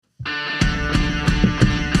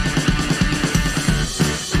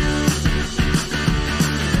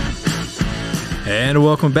And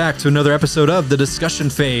welcome back to another episode of The Discussion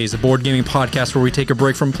Phase, a board gaming podcast where we take a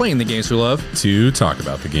break from playing the games we love to talk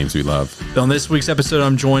about the games we love. On this week's episode,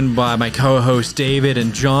 I'm joined by my co-hosts David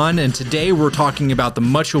and John, and today we're talking about the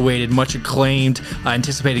much-awaited, much-acclaimed,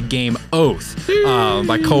 anticipated game Oath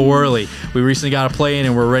by Cole Wehrle. We recently got to play in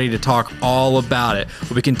and we're ready to talk all about it.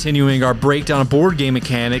 We'll be continuing our breakdown of board game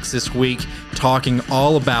mechanics this week, talking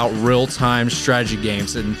all about real-time strategy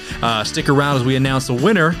games. And stick around as we announce the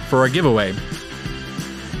winner for our giveaway.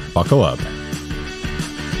 Buckle up.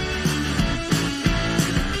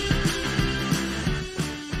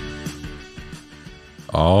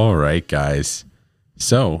 All right, guys.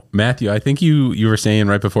 So, Matthew, I think you were saying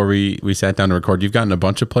right before we sat down to record, you've gotten a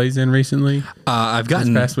bunch of plays in recently? I've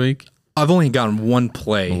gotten... This past week? I've only gotten one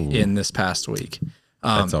play in this past week.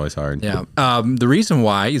 That's always hard. Yeah. The reason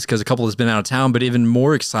why is because a couple has been out of town, but even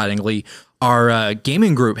more excitingly, our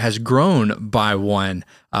gaming group has grown by one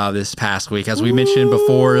this past week. As we mentioned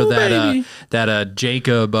before, that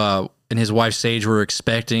Jacob and his wife Sage were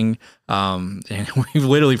expecting, and we've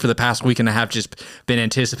literally for the past week and a half just been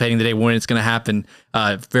anticipating the day when it's going to happen.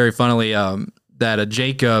 Very funnily, that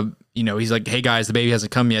Jacob, you know, he's like, "Hey guys, the baby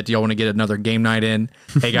hasn't come yet. Do y'all want to get another game night in?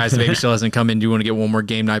 Hey guys, the baby still hasn't come in. Do you want to get one more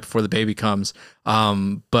game night before the baby comes?"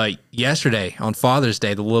 But yesterday on Father's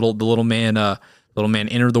Day, the little man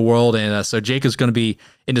entered the world, and so Jacob's going to be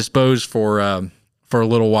indisposed for a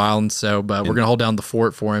little while, and so we're going to hold down the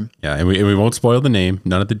fort for him. Yeah, and we won't spoil the name.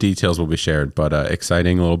 None of the details will be shared, but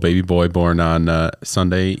exciting little baby boy born on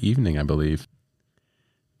Sunday evening, I believe.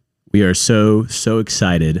 We are so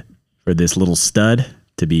excited for this little stud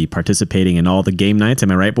to be participating in all the game nights.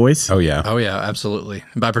 Am I right, boys? Oh, yeah. Oh, yeah, absolutely.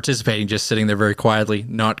 And by participating, just sitting there very quietly,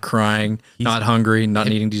 not crying, not hungry, not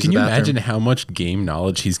needing to use the bathroom. Can you imagine how much game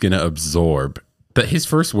knowledge he's going to absorb? But his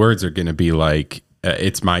first words are going to be like,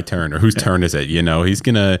 it's my turn, or whose turn is it? You know, he's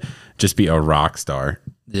going to just be a rock star.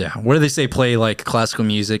 Yeah. What do they say? Play like classical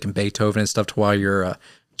music and Beethoven and stuff to while your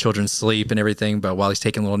children sleep and everything. But while he's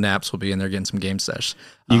taking little naps, we'll be in there getting some game sesh.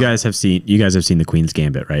 You guys have seen the Queen's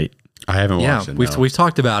Gambit, right? I haven't watched it. Yeah, we've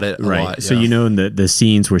talked about it a lot. So you know in the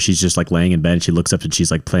scenes where she's just like laying in bed and she looks up and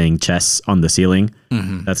she's like playing chess on the ceiling.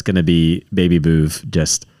 Mm-hmm. That's going to be Baby Boov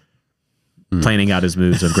just planning out his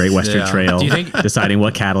moves of Great Western Trail, deciding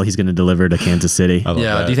what cattle he's going to deliver to Kansas City.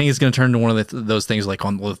 Yeah, do you think it's going to turn into one of those things like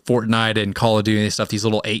on Fortnite and Call of Duty and stuff, these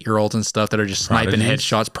little 8-year-olds and stuff that are just sniping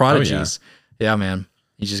headshots, prodigies? Oh, yeah, man.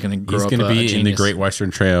 He's just going to grow up. He's going to be in the Great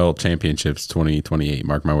Western Trail Championships 2028.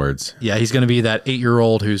 Mark my words. Yeah, he's going to be that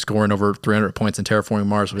 8-year-old who's scoring over 300 points in Terraforming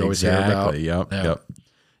Mars. We always hear about.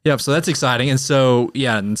 Yep. So that's exciting. And so,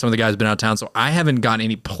 and some of the guys have been out of town. So I haven't gotten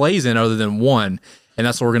any plays in other than one. And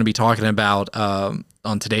that's what we're going to be talking about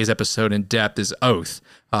on today's episode in depth is Oath.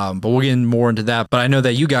 But we'll get more into that. But I know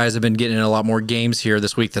that you guys have been getting in a lot more games here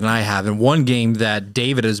this week than I have. And one game that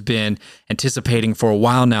David has been anticipating for a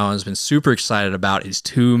while now and has been super excited about is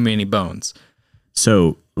Too Many Bones.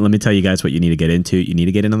 So let me tell you guys what you need to get into. You need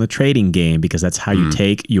to get in on the trading game because that's how you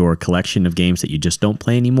take your collection of games that you just don't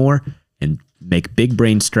play anymore and make big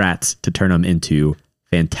brain strats to turn them into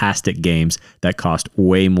fantastic games that cost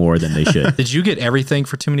way more than they should. Did you get everything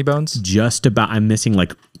for Too Many Bones? Just about. I'm missing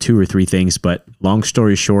like 2 or 3 things, but long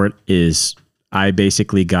story short is I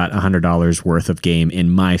basically got $100 worth of game in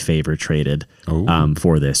my favor traded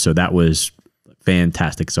for this. So that was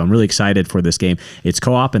fantastic. So I'm really excited for this game. It's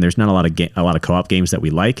co-op and there's not a lot of co-op games that we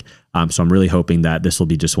like. So I'm really hoping that this will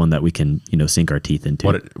be just one that we can, sink our teeth into.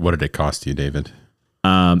 What did it cost you, David?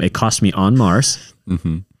 It cost me On Mars.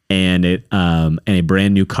 Mm-hmm. And a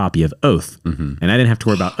brand new copy of Oath. Mm-hmm. And I didn't have to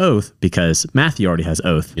worry about Oath because Matthew already has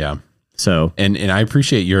Oath. Yeah. So and I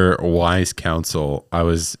appreciate your wise counsel. I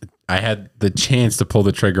had the chance to pull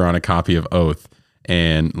the trigger on a copy of Oath,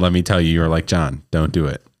 and let me tell you, you were like, John, don't do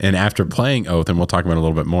it. And after playing Oath, and we'll talk about it a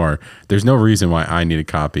little bit more, there's no reason why I need a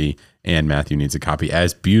copy and Matthew needs a copy.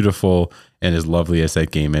 As beautiful and as lovely as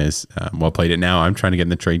that game is, well played it now. I'm trying to get in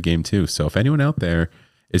the trade game too. So if anyone out there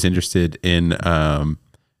is interested in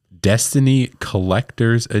Destiny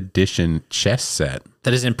Collector's Edition chess set.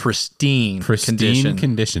 That is in pristine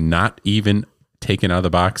condition, not even taken out of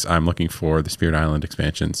the box. I'm looking for the Spirit Island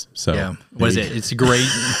expansions. So yeah, what is it? It's great.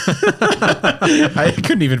 I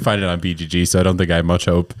couldn't even find it on BGG, so I don't think I have much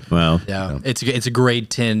hope. Well, yeah, it's a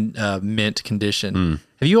grade 10 mint condition.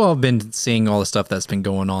 Have you all been seeing all the stuff that's been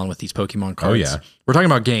going on with these Pokemon cards? Oh yeah, we're talking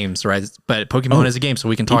about games, right? But Pokemon is a game, so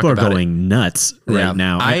we can talk about it. People are going nuts right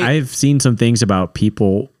now. I've seen some things about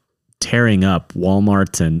people tearing up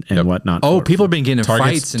Walmart and whatnot. Oh, people have been getting in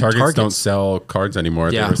fights. And Targets don't sell cards anymore.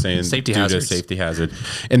 Yeah, they were saying safety hazard.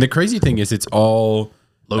 And the crazy thing is, it's all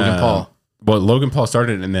Logan Paul. well, Logan Paul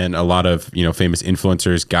started, and then a lot of famous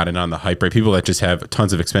influencers got in on the hype. Right, people that just have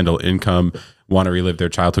tons of expendable income want to relive their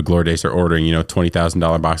childhood glory days are ordering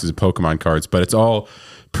 $20,000 boxes of Pokemon cards, but it's all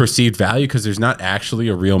perceived value because there's not actually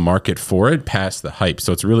a real market for it past the hype.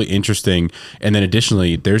 So it's really interesting. And then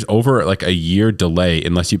additionally, there's over like a year delay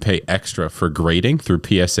unless you pay extra for grading through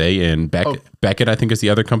PSA and Beckett, I think, is the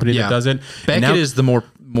other company that does it. Beckett is the more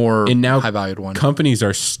and now high valued one. Companies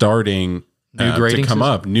are starting new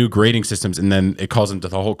grading systems, and then it calls into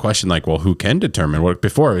the whole question like, well, who can determine what?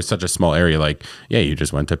 Before it was such a small area, like, yeah, you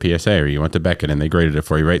just went to PSA or you went to Beckett and they graded it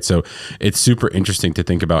for you, right? So it's super interesting to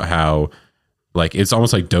think about how, like, it's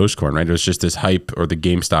almost like Dogecoin, right? It was just this hype, or the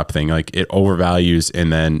GameStop thing, like it overvalues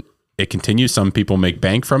and then it continues. Some people make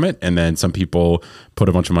bank from it, and then some people put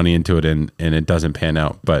a bunch of money into it and it doesn't pan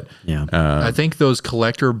out. But I think those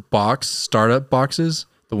collector startup boxes,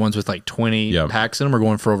 the ones with like 20 packs in them, are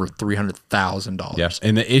going for over $300,000. Yes,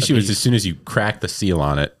 and the issue is as soon as you crack the seal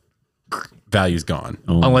on it, value's gone.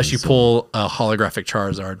 Unless you pull a holographic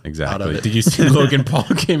Charizard out of it. Did you see Logan Paul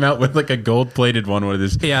came out with like a gold-plated one with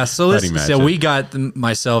his so we got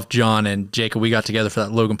myself, John, and Jacob, we got together for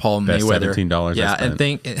that Logan Paul Mayweather.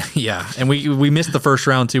 $17 and we missed the first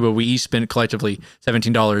round too, but we each spent collectively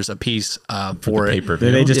 $17 a piece for it.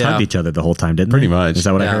 Pay-per-view. They just hugged each other the whole time, didn't they? Pretty much. Is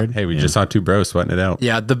that what I heard? Hey, we just saw two bros sweating it out.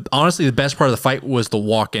 Yeah, honestly, the best part of the fight was the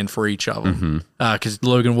walk-in for each of them. Because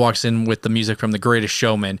Logan walks in with the music from The Greatest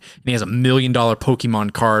Showman, and he has $1 million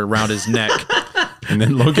Pokemon card around his neck. And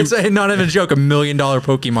then Logan, it's not even a joke, $1 million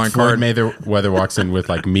Pokemon card. Mayweather walks in with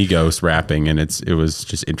like Migos rapping, and it was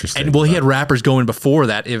just interesting. And he had rappers going before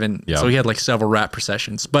that even. So he had like several rap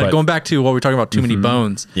processions. But going back to what we were talking about, Too Many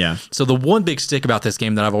Bones. Yeah. So the one big stick about this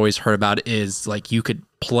game that I've always heard about is like you could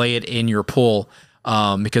play it in your pool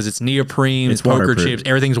because it's neoprene, it's poker chips,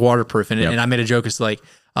 everything's waterproof. And I made a joke. It's like,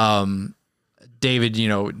 David,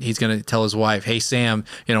 he's going to tell his wife, hey, Sam,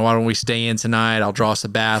 why don't we stay in tonight? I'll draw us a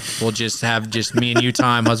bath. We'll just have me and you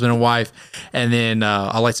time, husband and wife. And then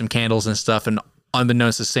I'll light some candles and stuff. And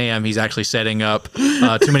unbeknownst to Sam, he's actually setting up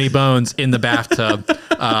Too Many Bones in the bathtub.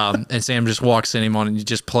 And Sam just walks in and he's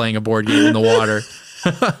just playing a board game in the water.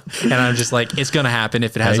 And I'm just like, it's going to happen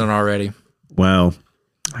if it hasn't already. Well,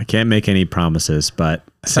 I can't make any promises, but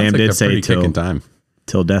Sam did say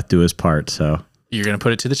till death do us part. So you're going to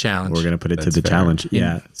put it to the challenge. We're going to put it to the challenge.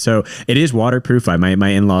 Yeah. So it is waterproof. My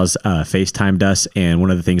in-laws FaceTimed us, and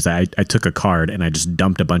one of the things I took a card and I just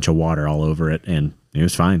dumped a bunch of water all over it, and it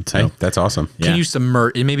was fine. So that's awesome. Yeah. Can you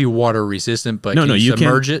submerge? It may be water resistant, but can you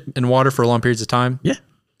submerge it in water for long periods of time? Yeah.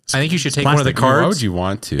 I think you should take one of the cards. Why would you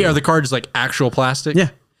want to? Yeah, the card is like actual plastic. Yeah.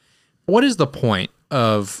 What is the point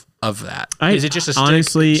of that? Is it just a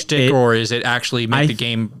stick, or is it actually make the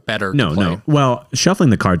game better? No. Well, shuffling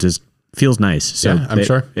the cards feels nice. So I'm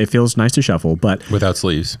sure it feels nice to shuffle, but without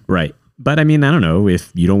sleeves. Right. But I mean, I don't know,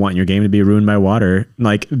 if you don't want your game to be ruined by water,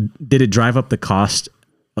 like, did it drive up the cost?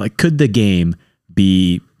 Like, could the game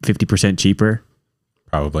be 50% cheaper?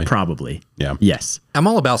 Probably. Yeah. Yes. I'm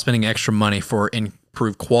all about spending extra money for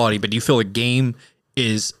improved quality, but do you feel the game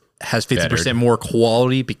has 50% more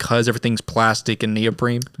quality because everything's plastic and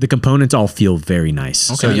neoprene? The components all feel very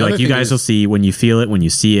nice. Okay. So like you guys will see when you feel it, when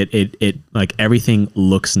you see it, it like everything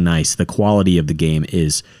looks nice. The quality of the game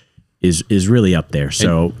is really up there.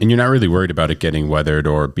 So and you're not really worried about it getting weathered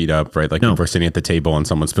or beat up, right? Like if we're sitting at the table and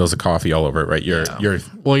someone spills the coffee all over it, right? You're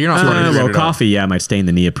not coffee, might stain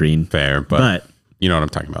the neoprene. Fair, but you know what I'm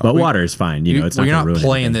talking about. But water is fine. It's not. You're not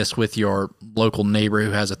playing this with your local neighbor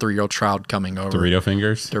who has a 3-year-old child coming over. Dorito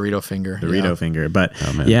fingers. Finger. But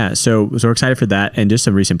so we're excited for that, and just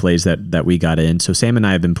some recent plays that we got in. So Sam and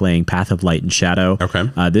I have been playing Path of Light and Shadow. Okay.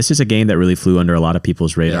 This is a game that really flew under a lot of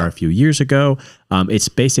people's radar a few years ago. It's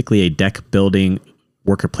basically a deck building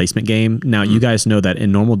worker placement game. Now, you guys know that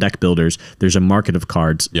in normal deck builders, there's a market of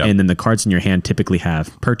cards, and then the cards in your hand typically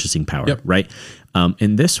have purchasing power, right?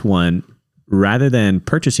 In this one, rather than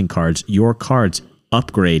purchasing cards, your cards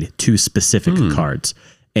upgrade to specific cards.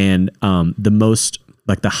 And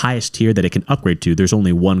the highest tier that it can upgrade to, there's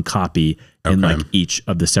only one copy in like each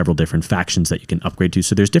of the several different factions that you can upgrade to.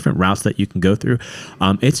 So there's different routes that you can go through.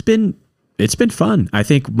 It's been fun. I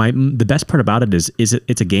think the best part about it is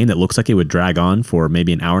it's a game that looks like it would drag on for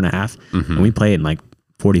maybe an hour and a half, and we play it in like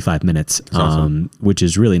 45 minutes, which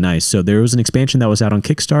is really nice. So there was an expansion that was out on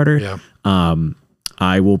Kickstarter. Yeah.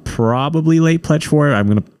 I will probably late pledge for it. I'm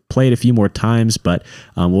going to play it a few more times, but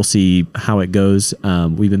we'll see how it goes.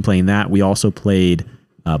 We've been playing that. We also played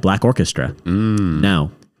Black Orchestra. Now,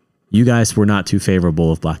 you guys were not too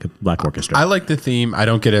favorable of Black Orchestra. I like the theme. I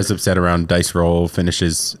don't get as upset around dice roll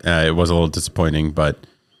finishes. It was a little disappointing, but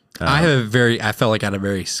I felt like I had a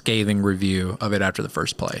very scathing review of it after the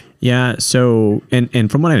first play. Yeah. So,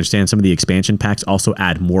 and from what I understand, some of the expansion packs also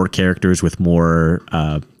add more characters with more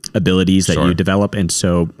abilities that you develop. And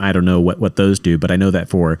so I don't know what those do, but I know that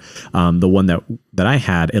for the one that I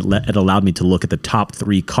had, it allowed me to look at the top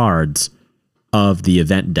 3 cards of the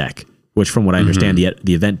event deck, which from what I understand,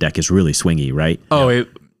 the event deck is really swingy, right? Oh, it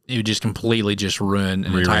would just completely just ruin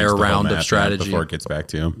an entire round of strategy before it gets back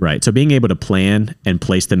to you. Right. So being able to plan and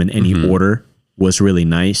place them in any order was really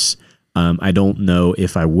nice. I don't know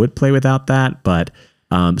if I would play without that, but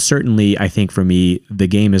certainly I think for me, the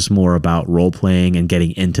game is more about role playing and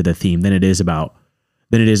getting into the theme than it is about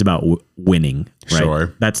winning. Right?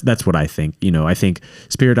 Sure. That's what I think. I think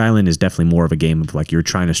Spirit Island is definitely more of a game of like you're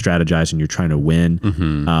trying to strategize and you're trying to win.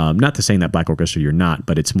 Not to saying that Black Orchestra you're not,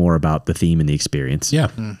 but it's more about the theme and the experience. Yeah.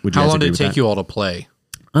 How long did it take you all to play?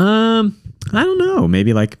 I don't know.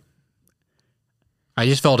 Maybe like I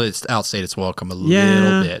just felt it outstayed its welcome a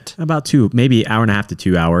little bit. About maybe hour and a half to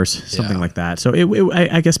 2 hours, something like that. So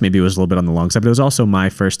I guess maybe it was a little bit on the long side, but it was also my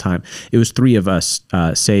first time. It was 3 of us,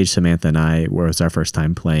 Sage, Samantha, and I, was our first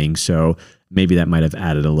time playing. So maybe that might have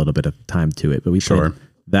added a little bit of time to it. But we played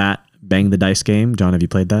that Bang the Dice game. John, have you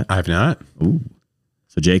played that? I have not. Ooh.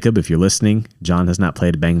 So Jacob, if you're listening, John has not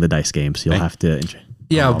played Bang the Dice game, so you'll have to.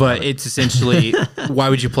 Yeah, but it's essentially, why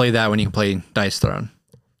would you play that when you can play Dice Throne?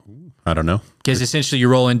 I don't know. Because essentially you're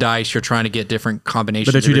rolling dice, you're trying to get different combinations.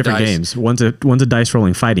 But they're 2 different dice. games. One's a dice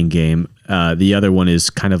rolling fighting game. The other one is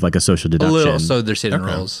kind of like a social deduction. A little, so they're hidden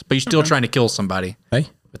rolls. But you're still trying to kill somebody with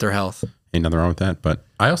their health. Ain't nothing wrong with that. But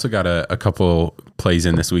I also got a couple plays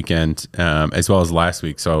in this weekend, as well as last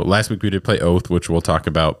week. So last week we did play Oath, which we'll talk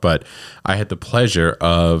about. But I had the pleasure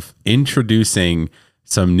of introducing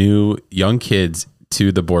some new young kids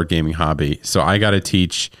to the board gaming hobby. So I got to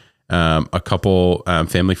teach a couple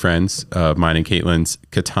family friends of mine and Caitlin's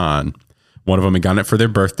Catan. One of them had gotten it for their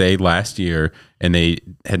birthday last year, and they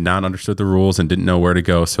had not understood the rules and didn't know where to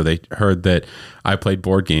go. So they heard that I played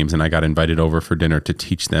board games, and I got invited over for dinner to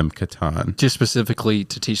teach them Catan. Just specifically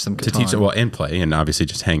to teach them Catan. To teach them, and play, and obviously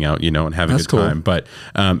just hang out, and have a good time. But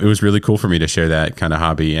it was really cool for me to share that kind of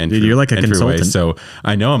hobby. And dude, you're like a consultant. So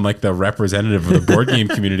I know I'm like the representative of the board game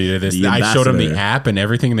community to this. I showed them the app and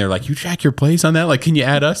everything, and they're like, "You track your plays on that? Like, can you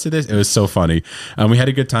add us to this?" It was so funny. We had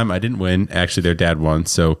a good time. I didn't win. Actually, their dad won.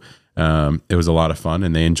 So it was a lot of fun,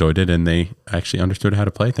 and they enjoyed it, and they actually understood how to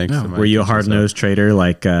play. Thanks to my Were you a hard-nosed trader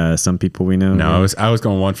like some people we know? No, I was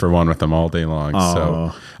going 1 for 1 with them all day long.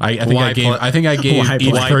 So I think I gave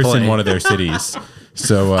each person one of their cities.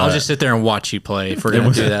 So I'll just sit there and watch you play if we're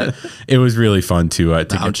going to do that. It was really fun to get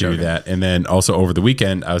to do that. And then also over the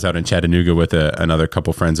weekend, I was out in Chattanooga with another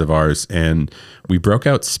couple friends of ours, and we broke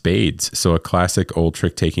out Spades. So a classic old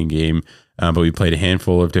trick-taking game. But we played a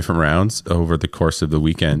handful of different rounds over the course of the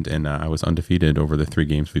weekend, and I was undefeated over the 3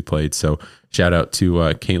 games we played. So shout out to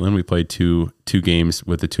Caitlin. We played two games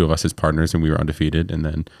with the 2 of us as partners, and we were undefeated. And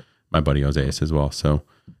then my buddy Oseas as well. So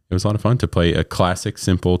it was a lot of fun to play a classic,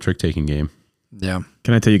 simple trick-taking game. Yeah.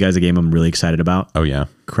 Can I tell you guys a game I'm really excited about? Oh, yeah.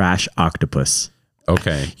 Crash Octopus.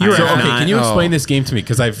 Okay. Can you explain this game to me?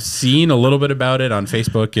 Because I've seen a little bit about it on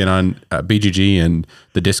Facebook and on BGG and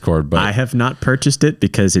the Discord, but I have not purchased it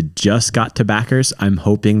because it just got to backers. I'm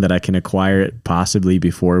hoping that I can acquire it possibly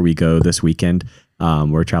before we go this weekend.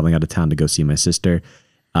 We're traveling out of town to go see my sister.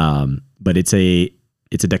 But it's a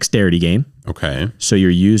dexterity game. Okay. So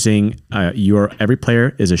you're using every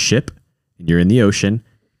player is a ship, and you're in the ocean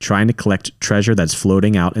trying to collect treasure that's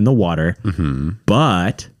floating out in the water. Mm-hmm.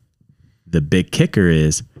 But the big kicker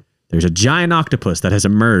is there's a giant octopus that has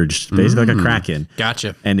emerged, basically like a kraken.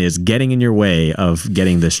 Gotcha. And is getting in your way of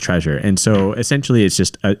getting this treasure. And so essentially it's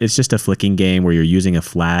just a flicking game where you're using a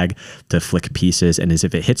flag to flick pieces. And as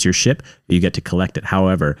if it hits your ship, you get to collect it.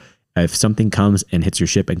 However, if something comes and hits your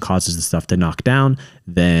ship and causes the stuff to knock down,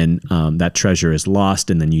 then that treasure is lost,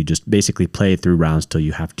 and then you just basically play through rounds till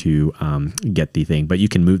you have to get the thing. But you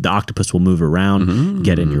can move. The octopus will move around,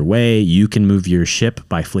 get in your way. You can move your ship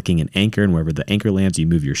by flicking an anchor, and wherever the anchor lands, you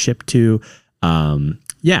move your ship to.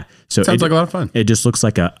 Yeah, so sounds like a lot of fun. It just looks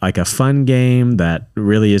like a fun game that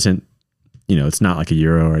really isn't. It's not like a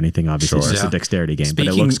Euro or anything, obviously. It's just a dexterity game, but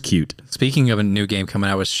it looks cute. Speaking of a new game coming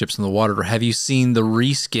out with ships in the water, have you seen the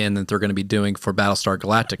reskin that they're going to be doing for Battlestar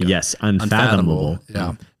Galactica? Yes, Unfathomable.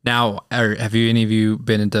 Yeah. Now, have any of you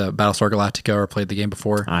been into Battlestar Galactica or played the game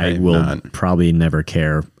before? I will probably never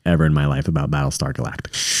care ever in my life about Battlestar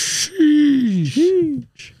Galactica.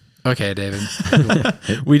 Okay, David.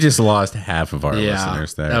 We just lost half of our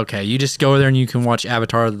listeners there. Okay, you just go there and you can watch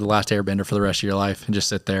Avatar: The Last Airbender for the rest of your life and just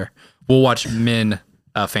sit there. We'll watch men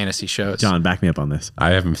fantasy shows. John, back me up on this.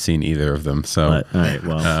 I haven't seen either of them, so But, all right,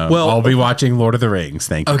 well, I'll be watching Lord of the Rings.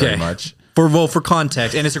 Thank you very much. For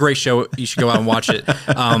context, and it's a great show. You should go out and watch it.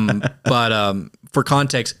 But for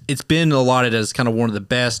context, it's been allotted as kind of one of the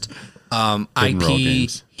best IP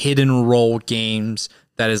hidden role games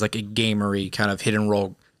that is like a gamery kind of hidden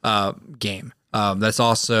role game. That's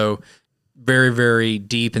also very, very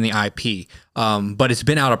deep in the IP. But it's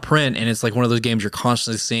been out of print, and it's like one of those games you're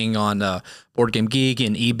constantly seeing on Board Game Geek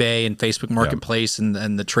and eBay and Facebook Marketplace and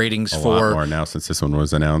the tradings A for lot more now since this one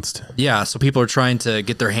was announced. Yeah, so people are trying to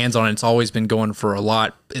get their hands on it. It's always been going for a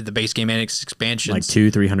lot. The base game and its expansions, like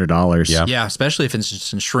 $200-$300. Yeah, especially if it's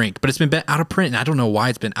just in shrink. But it's been out of print, and I don't know why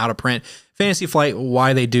it's been out of print. Fantasy Flight,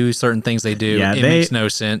 why they do certain things they do, it makes no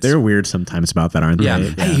sense. They're weird sometimes about that, aren't they? Yeah.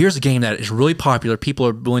 Hey, here's a game that is really popular. People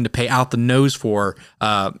are willing to pay out the nose for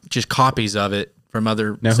just copies of it from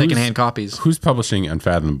other secondhand copies. Who's publishing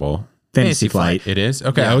Unfathomable? Fantasy Flight. It is?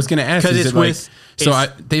 Okay, I was going to ask. Because it's with...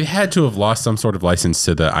 they've had to have lost some sort of license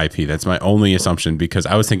to the IP. That's my only assumption, because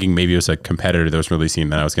I was thinking maybe it was a competitor that was releasing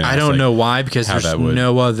that. I was going to ask, I don't know why, because there's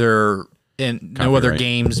no other Copyright.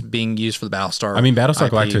 games being used for the Battlestar. I mean, Battlestar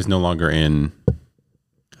IP. Galactica is no longer in...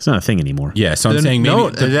 It's not a thing anymore. Yeah, so I'm saying maybe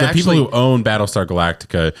the people who own Battlestar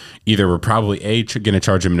Galactica either were probably going to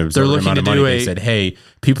charge them an absurd amount of money. They said, hey,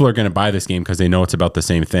 people are going to buy this game because they know it's about the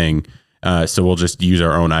same thing, so we'll just use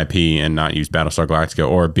our own IP and not use Battlestar Galactica.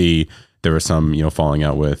 Or B, there was some falling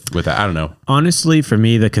out with that. I don't know. Honestly, for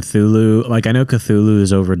me, the Cthulhu, like I know Cthulhu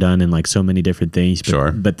is overdone in like so many different things,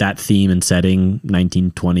 but that theme and setting,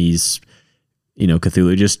 1920s,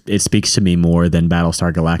 Cthulhu, it speaks to me more than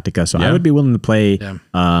Battlestar Galactica. So I would be willing to play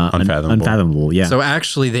Unfathomable. Yeah. So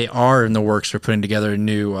actually, they are in the works for putting together a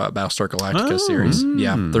new Battlestar Galactica series.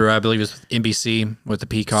 Yeah, through I believe it's NBC with the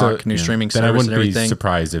Peacock new streaming service. Then I wouldn't and everything. be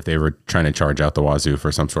surprised if they were trying to charge out the wazoo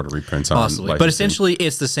for some sort of reprints. Possibly, but essentially,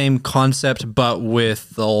 it's the same concept, but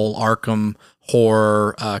with the old Arkham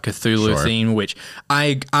horror Cthulhu theme, which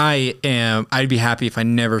I'd be happy if I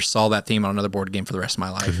never saw that theme on another board game for the rest of my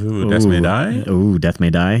life. Death May Die? Ooh, Death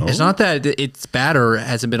May Die. It's not that it's bad or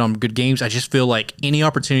hasn't been on good games. I just feel like any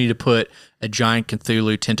opportunity to put a giant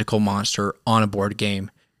Cthulhu tentacle monster on a board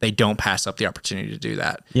game, they don't pass up the opportunity to do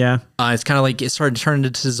that. Yeah. It's kind of like it started to turn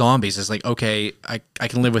into zombies. It's like, okay, I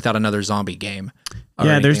can live without another zombie game.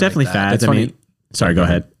 Yeah, there's definitely fads. I mean, sorry, go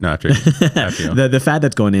ahead. No, after you. The fad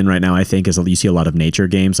that's going in right now, I think, is you see a lot of nature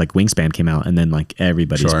games. Like Wingspan came out, and then like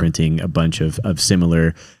everybody's printing a bunch of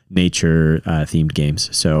similar nature themed games.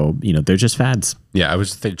 So they're just fads. Yeah, I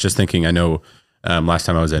was just thinking. I know last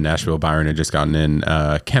time I was at Nashville, Byron had just gotten in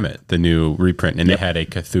Kemet, the new reprint, and they had a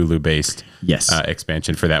Cthulhu based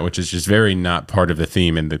expansion for that, which is just very not part of the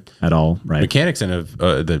theme and at all. Right, mechanics and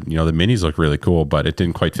the minis look really cool, but it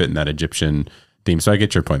didn't quite fit in that Egyptian theme. So I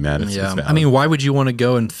get your point, Matt. It's I mean, why would you want to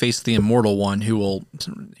go and face the immortal one who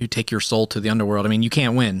take your soul to the underworld? I mean, you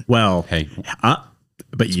can't win. Well, hey,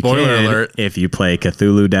 but you can alert. If you play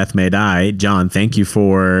Cthulhu Death May Die. John, thank you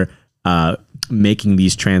for making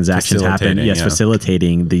these transactions happen. Yes,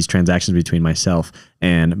 facilitating these transactions between myself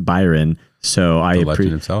and Byron. So I appreciate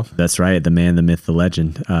himself. That's right, the man, the myth, the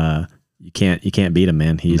legend. You can't beat him,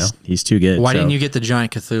 man. He's too good. Why didn't you get the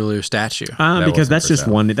giant Cthulhu statue? Because that's just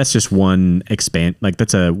one. That's just one expand. Like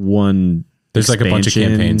that's a one. There's like a bunch of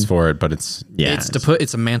campaigns for it, but it's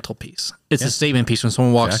it's a mantelpiece. It's a statement piece when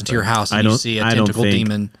someone walks into your house and you see a tentacle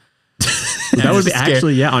demon. That would be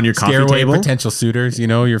actually on your coffee table. Potential suitors,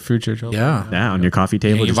 your future children. Yeah, on your coffee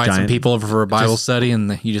table. You invite some people over for a Bible study,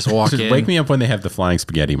 and you just walk in. Wake me up when they have the flying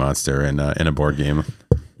spaghetti monster in a board game.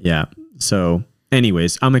 Yeah. So.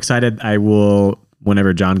 Anyways, I'm excited. I will,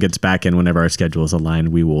 whenever John gets back and whenever our schedules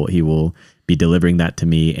align, he will be delivering that to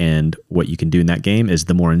me. And what you can do in that game is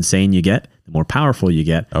the more insane you get, the more powerful you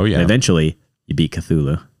get. Oh yeah. And eventually you beat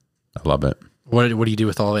Cthulhu. I love it. What do you do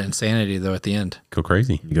with all that insanity though at the end? Go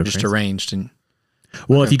crazy. You go just crazy. Arranged and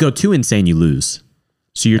if you go too insane, you lose.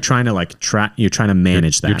 So you're trying to you're trying to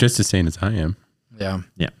manage that. You're just as sane as I am. Yeah.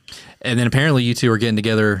 Yeah. And then apparently you two are getting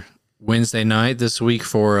together Wednesday night this week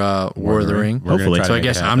for War of the Ring. Hopefully. So I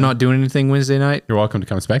guess I'm not doing anything Wednesday night. You're welcome to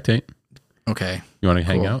come spectate. Okay. You want to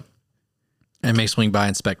hang out? I may swing by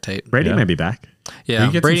and spectate. Brady may be back. Yeah.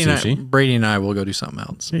 Brady and I will go do something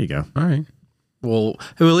else. There you go. All right. Well,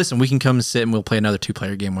 listen, we can come and sit and we'll play another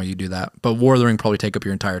 2-player game while you do that. But War of the Ring probably take up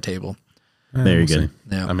your entire table. There you go.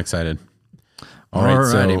 Yeah. I'm excited. All right.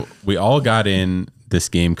 So we all got in this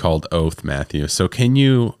game called Oath, Matthew. So can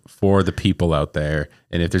you, for the people out there,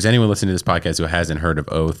 and if there's anyone listening to this podcast who hasn't heard of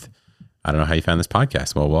Oath, I don't know how you found this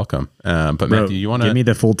podcast. Well, welcome. But Matthew, you want to give me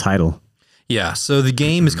the full title? Yeah. So the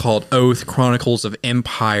game is called Oath: Chronicles of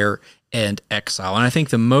Empire and Exile. And I think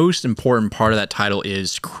the most important part of that title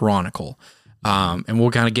is Chronicle. And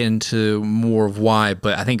we'll kind of get into more of why,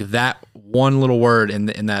 but I think that one little word in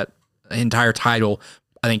that entire title,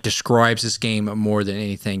 I think describes this game more than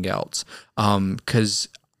anything else. Because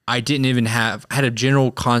I didn't even I had a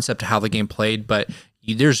general concept of how the game played, but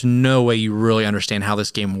there's no way you really understand how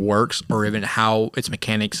this game works or even how its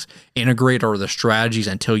mechanics integrate or the strategies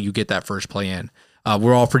until you get that first play in.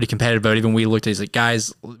 We're all pretty competitive, but even we looked at it like,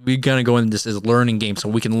 guys, we're going to go into this as a learning game so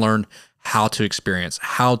we can learn how to experience,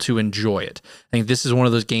 how to enjoy it. I think this is one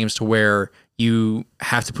of those games to where you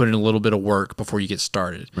have to put in a little bit of work before you get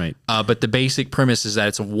started. Right. But the basic premise is that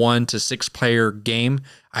it's a 1 to 6 player game.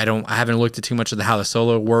 I haven't looked at too much of how the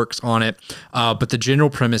solo works on it. But the general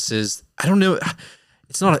premise is, I don't know.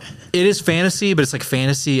 It is fantasy, but it's like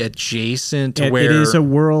fantasy adjacent to where it is a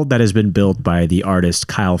world that has been built by the artist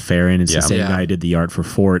Kyle Farron. It's the same guy who did the art for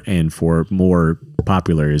Fort and for more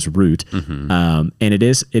popular is Root. And it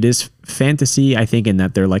is fantasy, I think, in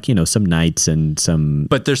that they're like, some knights and some.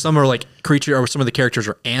 But there's some are like creature, or some of the characters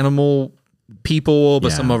are animal people,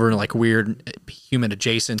 but some of them are like weird human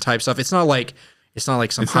adjacent type stuff. It's not like some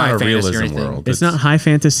high fantasy or anything. World. It's not high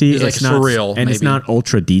fantasy. It's like not surreal, and maybe. It's not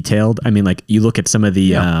ultra detailed. I mean, like you look at some of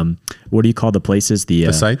the what do you call the places?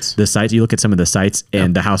 The sites. The sites. You look at some of the sites,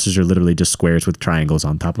 and the houses are literally just squares with triangles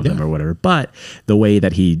on top of them or whatever. But the way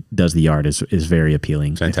that he does the art is very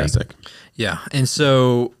appealing. Fantastic. Yeah, and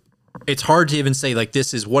so it's hard to even say like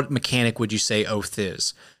this is what mechanic would you say Oath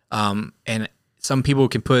is, and some people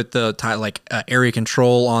can put the like area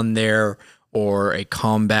control on there, or a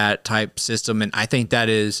combat type system. And I think that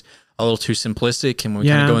is a little too simplistic, and we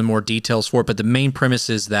kind of go in more details for it. But the main premise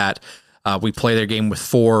is that we play their game with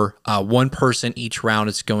 4. One person each round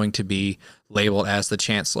is going to be labeled as the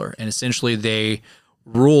Chancellor. And essentially they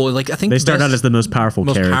rule, like I think they start out as the most powerful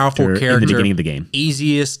character in the beginning of the game.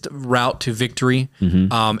 Easiest route to victory.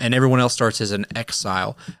 And everyone else starts as an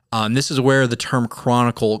exile. This is where the term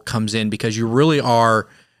Chronicle comes in, because you really are...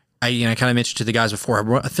 I kind of mentioned to the guys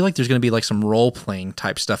before, I feel like there's going to be like some role-playing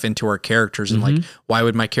type stuff into our characters, and like, why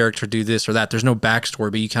would my character do this or that? There's no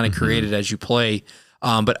backstory, but you kind of create it as you play.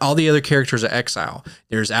 But all the other characters are exile.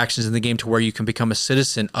 There's actions in the game to where you can become a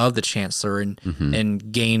citizen of the Chancellor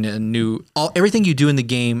and gain a new... everything you do in the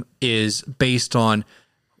game is based on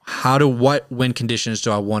what win conditions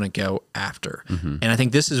do I want to go after. And I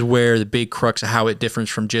think this is where the big crux of how it differs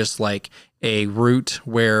from just like a route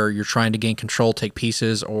where you're trying to gain control, take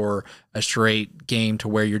pieces, or a straight game to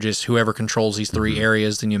where you're just whoever controls these 3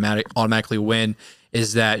 areas, then you automatically win,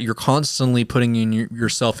 is that you're constantly putting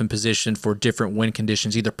yourself in position for different win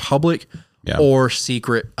conditions, either public or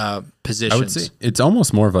secret positions. I would say it's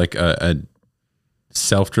almost more of like a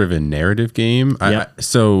self-driven narrative game.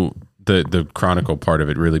 So the Chronicle part of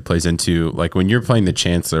it really plays into, like, when you're playing the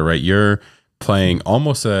Chancellor, right? You're playing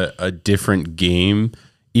almost a different game,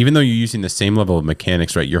 even though you're using the same level of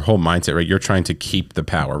mechanics, right? Your whole mindset, right? You're trying to keep the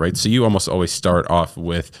power, right? So you almost always start off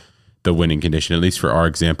with the winning condition, at least for our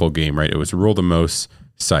example game, right? It was rule the most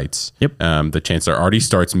sites. Yep. The Chancellor already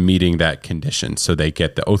starts meeting that condition, so they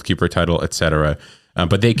get the Oathkeeper title, etc.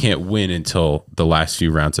 But they can't win until the last few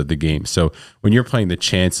rounds of the game. So when you're playing the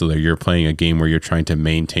Chancellor, you're playing a game where you're trying to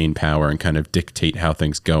maintain power and kind of dictate how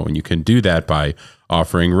things go. And you can do that by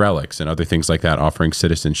offering relics and other things like that, offering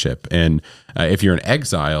citizenship. And if you're an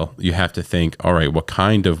exile, you have to think, all right, what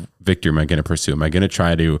kind of victory am I going to pursue? Am I going to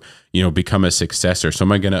try to, become a successor? So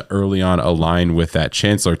am I going to early on align with that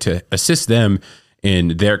Chancellor to assist them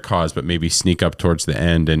in their cause, but maybe sneak up towards the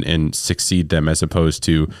end and succeed them as opposed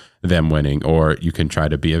to them winning? Or you can try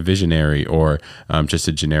to be a visionary, or just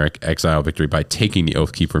a generic exile victory by taking the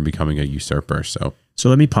Oathkeeper and becoming a usurper. So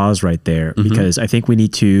let me pause right there, because I think we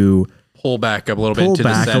need to pull back up a little bit. Pull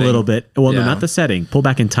back a little bit. Well, no, not the setting. Pull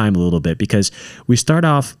back in time a little bit, because we start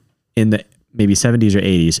off in the maybe 70s or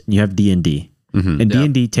 80s, and you have D&D. And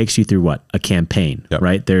D&D takes you through what? A campaign,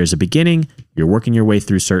 right? There is a beginning. You're working your way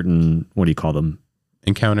through certain, what do you call them?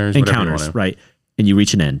 Encounters, right? And you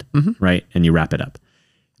reach an end, right? And you wrap it up.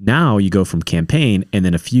 Now you go from campaign, and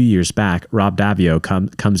then a few years back, Rob Daviau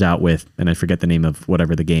comes out with, and I forget the name of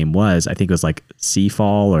whatever the game was. I think it was like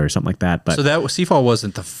Seafall or something like that. But so that Seafall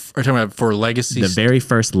wasn't are you talking about for Legacy? The very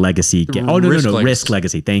first Legacy game. Oh, no, Risk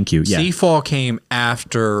Legacy. Thank you. Yeah. Seafall came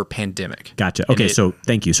after Pandemic. Gotcha. Okay, so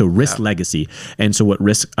thank you. So Risk Legacy. And so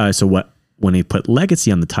when they put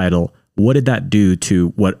Legacy on the title, what did that do to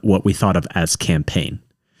what we thought of as campaign?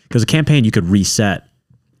 Because a campaign you could reset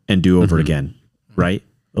and do over again, right?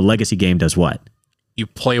 The Legacy game does what? you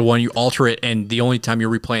play one, you alter it, and the only time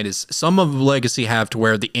you're replaying is some of Legacy have to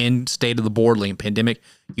where the end state of the board, like in Pandemic,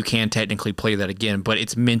 you can technically play that again, but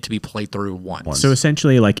it's meant to be played through once. So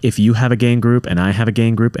essentially, like if you have a game group and I have a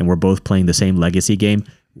game group and we're both playing the same Legacy game,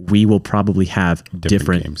 we will probably have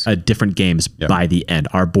different games by the end.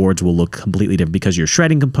 Our boards will look completely different because you're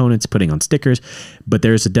shredding components, putting on stickers, but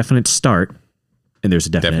there's a definite start and there's a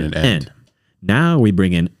definite end. Now we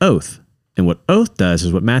bring in Oath. And what Oath does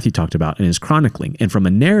is what Matthew talked about and is chronicling. And from a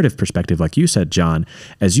narrative perspective, like you said, John,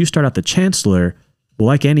 as you start out the Chancellor, well,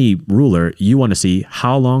 like any ruler, you want to see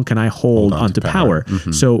how long can I hold onto power.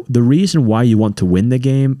 So the reason why you want to win the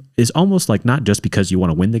game is almost like not just because you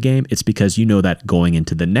want to win the game, it's because you know that going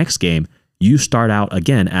into the next game, you start out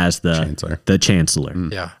again as the Chancellor.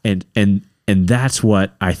 Yeah. And that's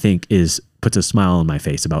what I think puts a smile on my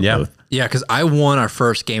face about Oath. Yeah, because I won our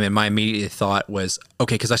first game, and my immediate thought was,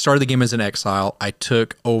 okay, because I started the game as an Exile, I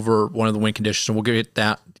took over one of the win conditions, and we'll get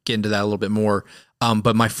into that a little bit more.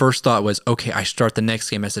 But my first thought was, okay, I start the next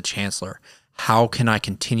game as a Chancellor. How can I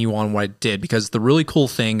continue on what I did? Because the really cool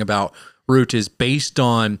thing about Root is based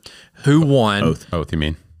on who won. Oath, you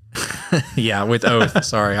mean? Yeah, with Oath.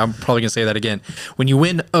 Sorry, I'm probably going to say that again. When you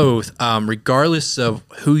win Oath, regardless of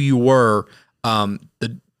who you were,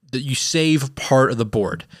 you save part of the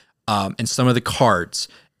board and some of the cards.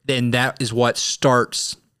 Then that is what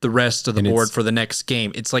starts the rest of the board for the next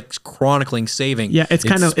game. It's like chronicling saving. Yeah, it's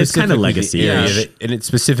kind of Legacy. And it's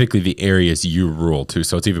specifically the areas you rule too.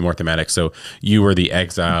 So it's even more thematic. So you were the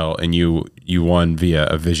Exile and you won via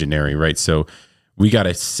a visionary, right? So we got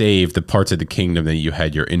to save the parts of the kingdom that you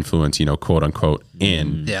had your influence, quote unquote,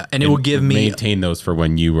 in. Yeah, and it will give me maintain those for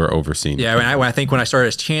when you were overseeing. Yeah, I think when I started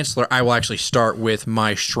as Chancellor, I will actually start with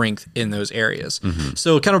my strength in those areas.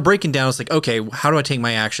 So kind of breaking down, it's like, okay, how do I take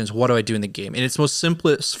my actions? What do I do in the game? In its most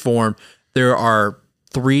simplest form, there are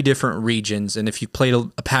 3 different regions, and if you played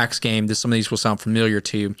a PAX game, some of these will sound familiar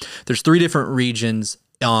to you. There's 3 different regions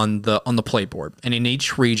on the playboard, and in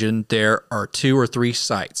each region there are 2 or 3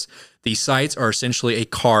 sites. These sites are essentially a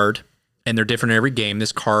card, and they're different in every game.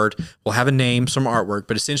 This card will have a name, some artwork,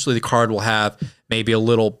 but essentially the card will have maybe a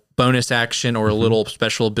little bonus action or a little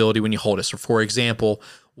special ability when you hold it. So, for example,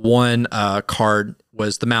 one card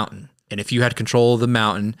was the mountain, and if you had control of the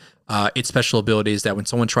mountain, its special ability is that when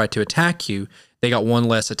someone tried to attack you, they got 1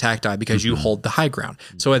 less attack die because you hold the high ground.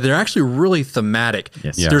 So they're actually really thematic.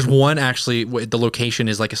 Yes. Yeah. There's one actually, the location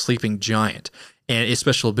is like a sleeping giant. And its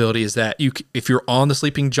special ability is that if you're on the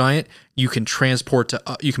sleeping giant, you can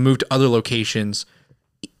you can move to other locations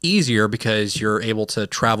easier because you're able to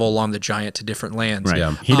travel along the giant to different lands. Right.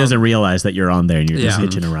 Yeah. He doesn't realize that you're on there and you're just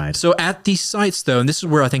hitching a ride. So at these sites, though, and this is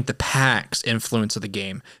where I think the PAX influence of the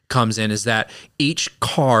game comes in, is that each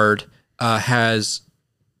card has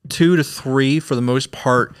 2 to 3, for the most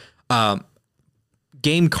part,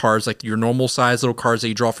 game cards, like your normal size little cards that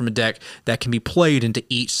you draw from a deck that can be played into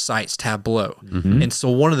each site's tableau. And so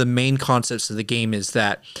one of the main concepts of the game is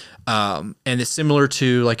that, and it's similar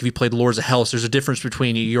to like if you played Lords of Hell, there's a difference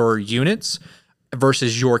between your units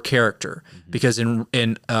versus your character. Because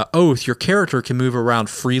in Oath, your character can move around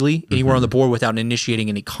freely anywhere on the board without initiating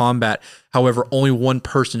any combat. However, only one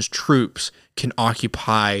person's troops can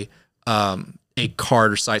occupy a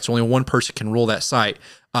card or site. So only one person can rule that site.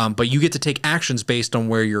 But you get to take actions based on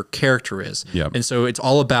where your character is. Yep. And so it's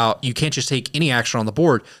all about, you can't just take any action on the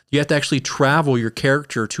board. You have to actually travel your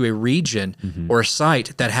character to a region or a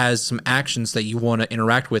site that has some actions that you want to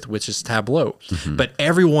interact with, which is tableau. But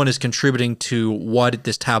everyone is contributing to what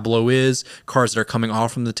this tableau is, cards that are coming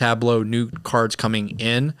off from the tableau, new cards coming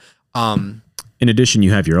in. In addition,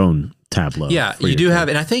 you have your own tableau. Yeah, you do have,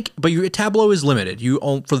 and I think, but your tableau is limited. You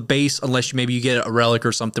own for the base, unless maybe you get a relic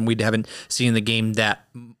or something we haven't seen in the game that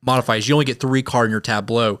modifies. You only get 3 cards in your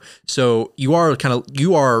tableau, so you are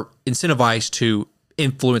incentivized to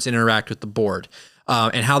influence and interact with the board.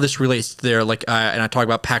 And how this relates to there, like, and I talk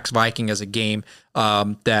about PAX Viking as a game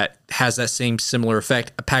that has that same similar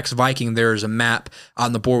effect. A PAX Viking, there's a map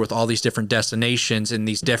on the board with all these different destinations, and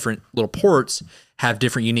these different little ports have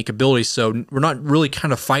different unique abilities. So we're not really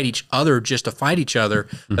kind of fight each other just to fight each other,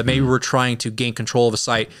 but maybe we're trying to gain control of a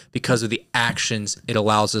site because of the actions it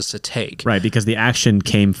allows us to take. Right, because the action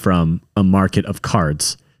came from a market of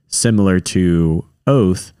cards, similar to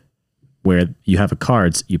Oath, where you have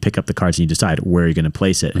cards, you pick up the cards and you decide where you're going to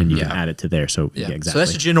place it, and you can add it to there. So exactly. So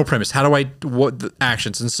that's the general premise. How do what the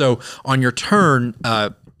actions? And so on your turn,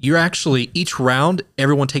 you're actually, each round,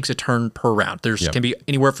 everyone takes a turn per round. There's can be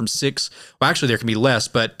anywhere from 6. Well, actually, there can be less,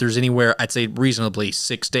 but there's anywhere, I'd say reasonably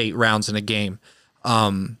 6 to 8 rounds in a game.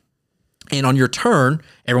 And And on your turn,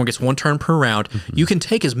 everyone gets 1 turn per round. You can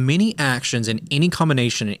take as many actions in any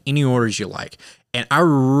combination in any order as you like. And I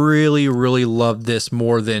really, really love this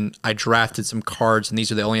more than I drafted some cards, and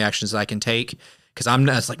these are the only actions that I can take. Because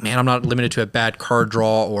it's like, man, I'm not limited to a bad card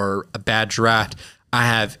draw or a bad draft. I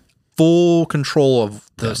have full control of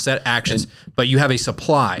the set actions, but you have a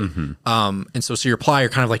supply. And so your supply are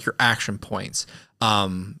kind of like your action points.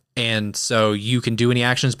 And so you can do any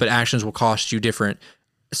actions, but actions will cost you different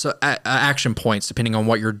action points depending on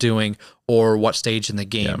what you're doing or what stage in the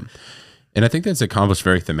game. And I think that's accomplished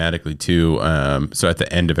very thematically too. So at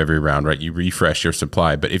the end of every round, right, you refresh your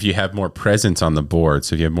supply. But if you have more presence on the board,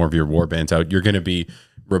 so if you have more of your warbands out, you're going to be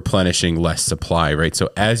replenishing less supply, right? So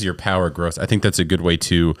as your power grows, I think that's a good way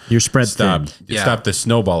to stop the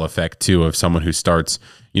snowball effect too of someone who starts,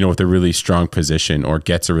 with a really strong position or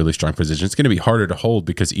gets a really strong position. It's going to be harder to hold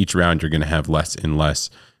because each round you're going to have less and less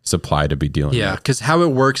supply to be dealing with. Yeah, because how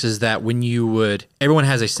it works is that everyone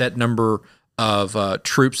has a set number of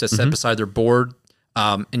troops that's set beside their board.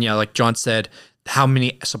 And like John said, how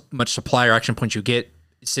much supply or action points you get,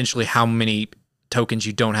 essentially how many tokens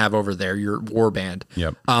you don't have over there, your warband.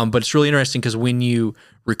 Yep. But it's really interesting because when you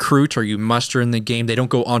recruit or you muster in the game, they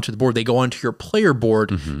don't go onto the board. They go onto your player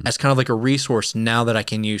board as kind of like a resource now that I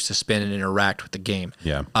can use to spin and interact with the game.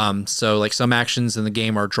 Yeah. So like some actions in the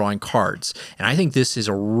game are drawing cards. And I think this is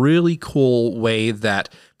a really cool way that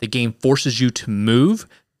the game forces you to move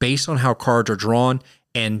based on how cards are drawn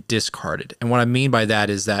and discarded. And what I mean by that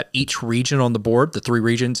is that each region on the board, the 3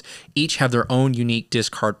 regions, each have their own unique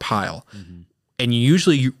discard pile. And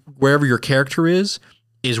usually wherever your character is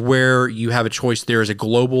where you have a choice. There is a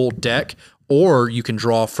global deck, or you can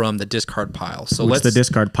draw from the discard pile. So the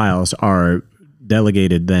discard piles are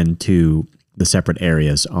delegated then to the separate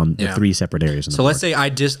areas on the 3 separate areas. On the board. Let's say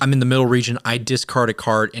I'm in the middle region. I discard a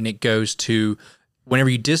card, and it goes to. Whenever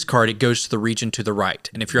you discard, it goes to the region to the right.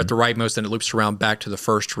 And if you're at the rightmost, then it loops around back to the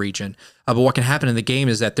first region. But what can happen in the game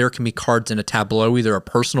is that there can be cards in a tableau, either a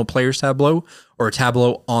personal player's tableau or a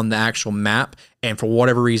tableau on the actual map. And for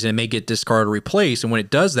whatever reason, it may get discarded or replaced. And when it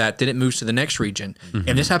does that, then it moves to the next region.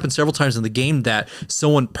 And this happens several times in the game that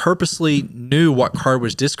someone purposely knew what card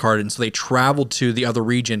was discarded. And so they traveled to the other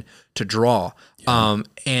region to draw.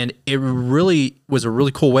 And it really was a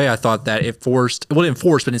really cool way. I thought that it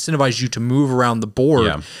incentivized you to move around the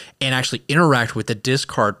board and actually interact with the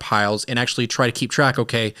discard piles and actually try to keep track.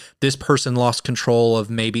 Okay, this person lost control of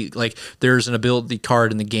maybe like there's an ability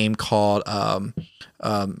card in the game called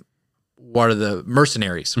what are the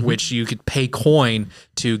mercenaries, which you could pay coin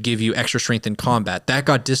to give you extra strength in combat. That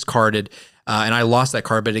got discarded. And I lost that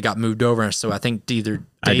card, but it got moved over. So I think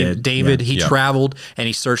David, he traveled and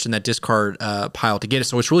he searched in that discard pile to get it.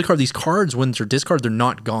 So it's really hard. These cards, when they're discarded, they're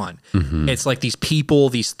not gone. It's like these people,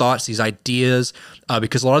 these thoughts, these ideas,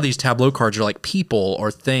 because a lot of these tableau cards are like people or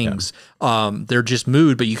things. They're just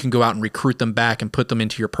moved, but you can go out and recruit them back and put them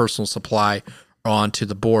into your personal supply onto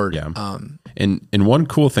the board. And one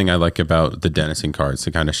cool thing I like about the Denizen cards,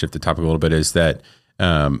 to kind of shift the topic a little bit, is that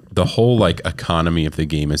the whole like economy of the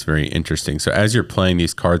game is very interesting. So as you're playing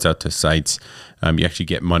these cards out to sites, you actually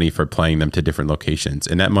get money for playing them to different locations,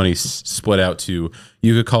 and that money's split out to,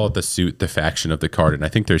 you could call it the suit, the faction of the card. And I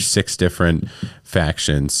think there's 6 different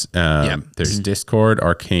factions. There's Discord,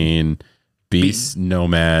 Arcane, Beast,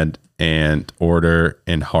 Nomad, and Order,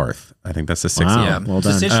 and Hearth. I think that's the 6. Wow. Well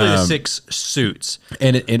done. It's essentially the 6 suits.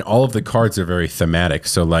 And all of the cards are very thematic.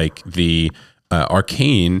 So like the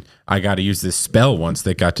Arcane, I got to use this spell once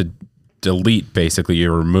that got to delete, basically,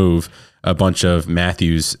 you remove a bunch of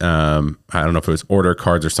Matthew's, I don't know if it was order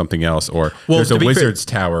cards or something else, or there's a wizard's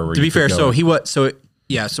tower. Where to be fair, so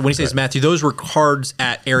when he says Matthew, those were cards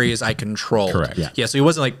at areas I controlled. Correct. Yeah. So he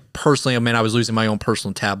wasn't like personally, I was losing my own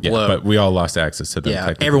personal tableau. But we all lost access to them.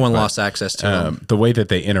 Yeah, everyone lost access to them. The way that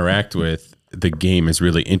they interact with the game is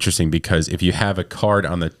really interesting, because if you have a card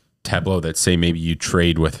on the tableau that, say, maybe you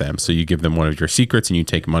trade with them, so you give them one of your secrets and you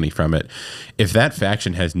take money from it, if that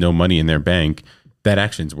faction has no money in their bank, that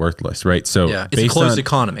action's worthless, right? So it's a closed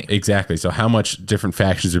economy. Exactly. So how much different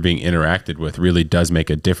factions are being interacted with really does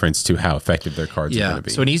make a difference to how effective their cards are going to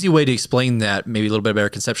be. So an easy way to explain that, maybe a little bit better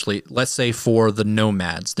conceptually, let's say for the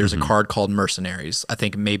Nomads, there's a card called Mercenaries. I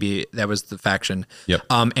think maybe that was the faction.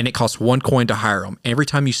 And it costs 1 coin to hire them. Every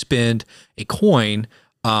time you spend a coin,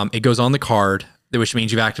 it goes on the card, which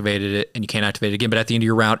means you've activated it and you can't activate it again. But at the end of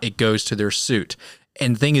your round, it goes to their suit.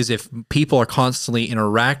 And the thing is, if people are constantly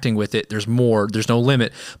interacting with it, there's no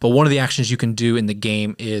limit. But one of the actions you can do in the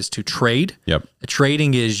game is to trade.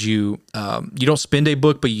 Trading is you don't spend a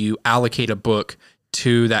book, but you allocate a book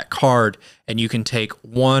to that card, and you can take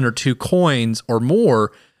 1 or 2 coins or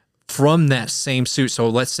more from that same suit. So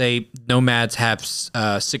let's say nomads have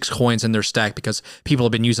 6 coins in their stack because people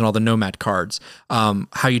have been using all the nomad cards.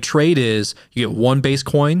 How you trade is you get 1 base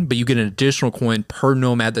coin, but you get an additional coin per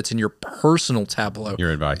nomad that's in your personal tableau.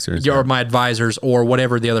 Your advisors. Or my advisors or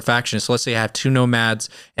whatever the other faction is. So let's say I have 2 nomads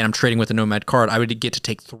and I'm trading with a nomad card. I would get to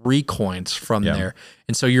take 3 coins from there.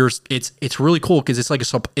 And so it's really cool because it's like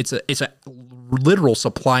it's a literal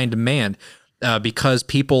supply and demand. Because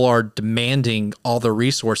people are demanding all the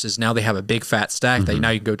resources, now they have a big fat stack that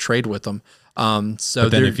now you can go trade with them. So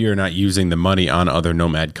but then if you're not using the money on other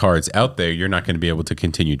nomad cards out there, you're not going to be able to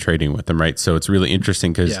continue trading with them, right? So it's really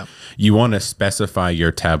interesting because you want to specify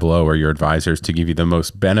your tableau or your advisors to give you the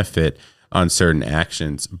most benefit on certain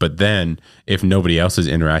actions. But then if nobody else is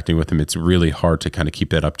interacting with them, it's really hard to kind of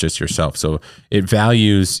keep that up just yourself. So it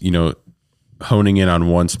values, honing in on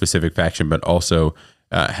one specific faction, but also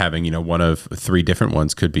having, one of 3 different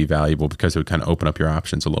ones could be valuable because it would kind of open up your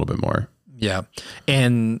options a little bit more. Yeah.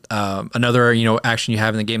 And another, action you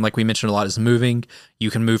have in the game, like we mentioned a lot, is moving.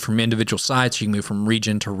 You can move from individual sites. You can move from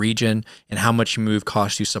region to region, and how much you move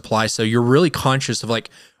costs you supply. So you're really conscious of like,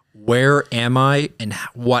 where am I and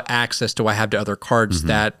what access do I have to other cards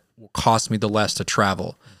that will cost me the less to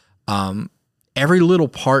travel? Every little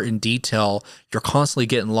part in detail, you're constantly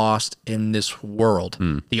getting lost in this world.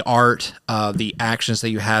 The art, the actions that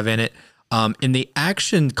you have in it. In the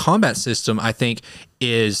action combat system, I think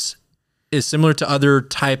is similar to other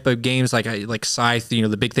type of games like Scythe.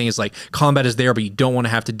 The big thing is like combat is there, but you don't want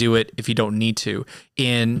to have to do it if you don't need to.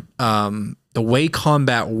 In the way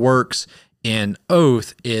combat works in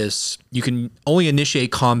Oath is you can only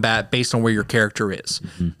initiate combat based on where your character is.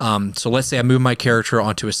 So let's say I move my character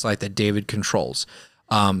onto a site that David controls.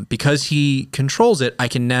 Because he controls it, I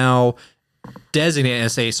can now designate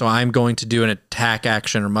and say, so I'm going to do an attack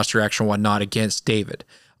action or muster action or whatnot against David.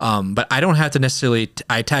 But I don't have to necessarily,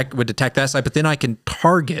 would attack that site, but then I can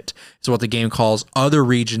target, is what the game calls, other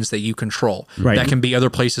regions that you control. Right. That can be other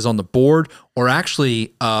places on the board, or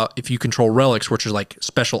actually, if you control relics, which is like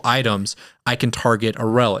special items, I can target a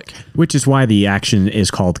relic. Which is why the action is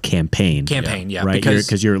called campaign. Yeah. Right,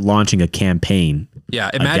 because you're launching a campaign. Yeah,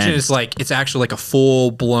 imagine it's actually like a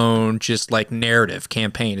full-blown, just like narrative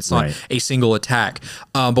campaign. It's not a single attack.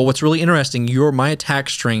 But what's really interesting, my attack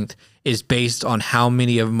strength is based on how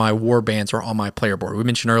many of my war bands are on my player board. We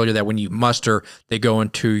mentioned earlier that when you muster, they go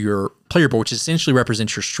into your player board, which essentially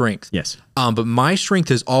represents your strength. Yes. But my strength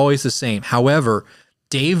is always the same. However,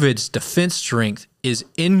 David's defense strength is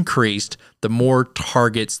increased the more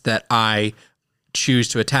targets that I choose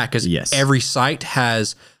to attack, because every site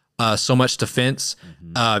has so much defense.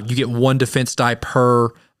 You get 1 defense die per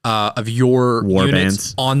of your war units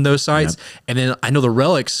bands on those sites. And then I know the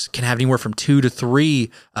relics can have anywhere from 2 to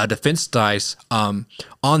 3 defense dice on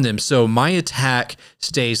them. So my attack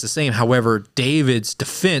stays the same. However, David's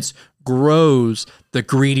defense grows the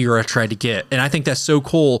greedier I try to get. And I think that's so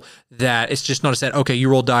cool that it's just not a set, okay, you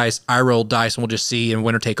roll dice, I roll dice, and we'll just see, and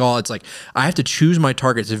winner take all. It's like, I have to choose my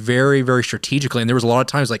targets very, very strategically. And there was a lot of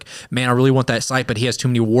times like, man, I really want that site, but he has too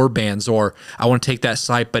many war bands, or I want to take that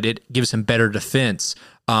site, but it gives him better defense.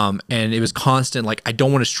 And it was constant, like, I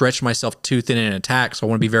don't want to stretch myself too thin in an attack, so I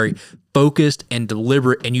want to be very focused and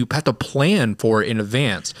deliberate, and you have to plan for it in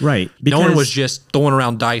advance. Right. No one was just throwing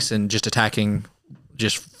around dice and just attacking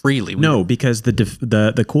just freely. No, because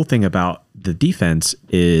the cool thing about the defense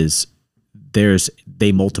is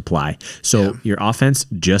they multiply. So your offense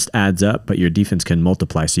just adds up, but your defense can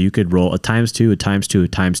multiply. So you could roll a ×2, a ×2, a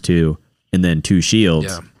 ×2, and then 2 shields.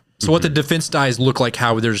 Yeah. So what the defense dice look like,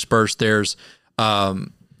 how they're dispersed, there's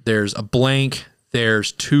a blank,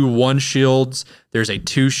 there's 2 1 shields, there's a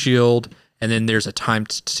 2 shield, and then there's a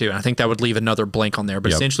 ×2. And I think that would leave another blank on there.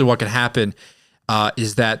 But essentially what could happen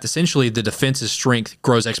is that essentially the defense's strength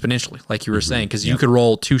grows exponentially, like you were saying, because you could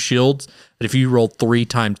roll 2 shields, but if you roll 3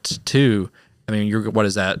 × 2, I mean, what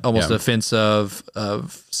is that? Almost a defense of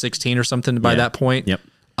 16 or something by that point. Yep.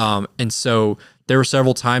 And so there were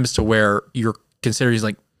several times to where you're considering,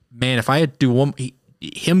 like, man, if I had to do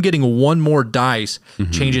him getting 1 more dice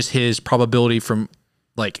changes his probability from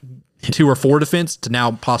like 2 or 4 defense to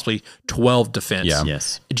now possibly 12 defense. Yeah.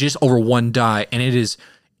 Yes. Just over 1 die. And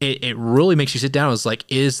it really makes you sit down. It's like,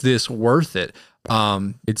 is this worth it?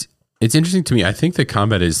 It's interesting to me. I think the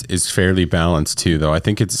combat is fairly balanced too, though. I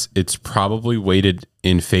think it's probably weighted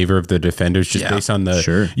in favor of the defenders, just based on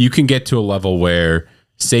you can get to a level where,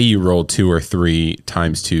 say you roll 2 or 3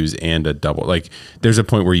 ×2s and a double. Like, there's a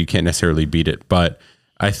point where you can't necessarily beat it, but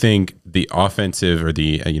I think the offensive or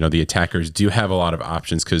the the attackers do have a lot of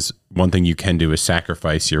options, because one thing you can do is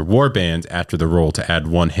sacrifice your war bands after the roll to add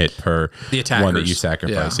 1 hit per one that you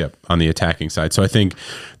sacrifice. Yep, on the attacking side. So I think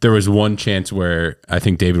there was one chance where I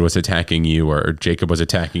think David was attacking you or Jacob was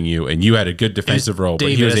attacking you, and you had a good defensive roll, but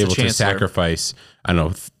he was able to sacrifice, I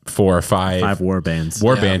don't know, 4 or 5 war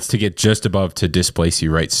bands to get just above to displace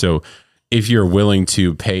you, right? So if you're willing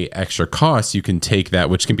to pay extra costs, you can take that,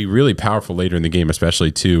 which can be really powerful later in the game, especially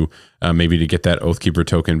to maybe to get that Oathkeeper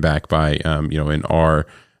token back by, in our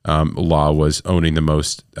Law was owning the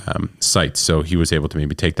most sites. So he was able to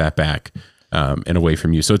maybe take that back and away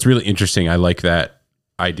from you. So it's really interesting. I like that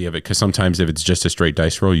idea of it, because sometimes if it's just a straight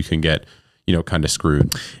dice roll, you can get, kind of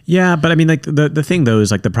screwed. Yeah, but I mean, like the thing though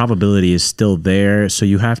is like the probability is still there. So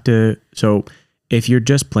you have to, if you're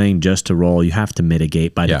just playing just to roll, you have to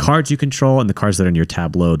mitigate by the cards you control and the cards that are in your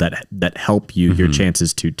tableau that help you your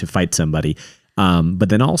chances to fight somebody. But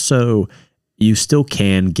then also you still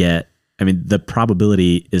can get, I mean, the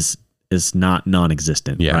probability is not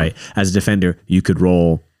non-existent, right? As a defender, you could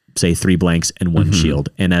roll, say, 3 blanks and 1 shield.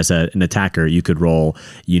 And as an attacker, you could roll,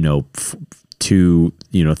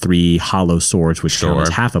 3 hollow swords, which is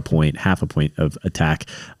half a point of attack,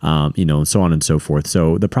 and so on and so forth.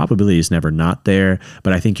 So the probability is never not there,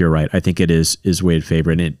 but I think you're right. I think it is weighted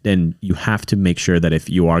favor, and you have to make sure that if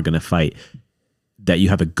you are going to fight, that you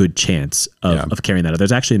have a good chance of carrying that.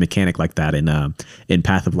 There's actually a mechanic like that in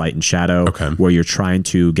Path of Light and Shadow, where you're trying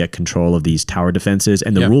to get control of these tower defenses,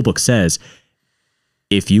 and the rule book says,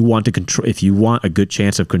 if you want a good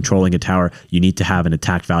chance of controlling a tower, you need to have an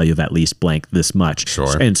attack value of at least blank this much.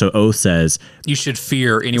 Sure. And so Oath says you should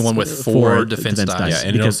fear anyone with 4 defense dice. Yeah,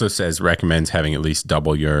 and it also says recommends having at least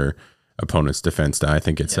double your opponent's defense die. I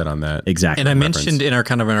think it said on that. Exactly. And I mentioned in our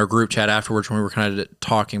group chat afterwards when we were kind of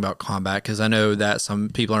talking about combat, because I know that some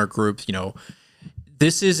people in our group,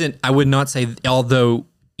 this isn't, I would not say, although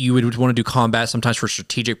you would want to do combat sometimes for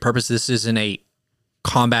strategic purpose, this isn't a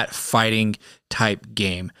combat fighting type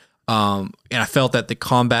game. And I felt that the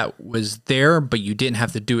combat was there, but you didn't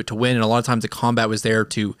have to do it to win. And a lot of times the combat was there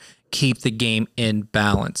to keep the game in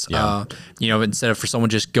balance. Instead of for someone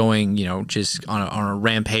just going, just on a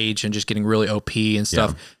rampage and just getting really OP and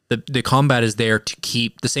stuff, the combat is there to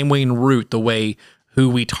keep the same way in Root, the way who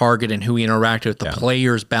we target and who we interact with, the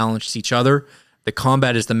players balance each other. The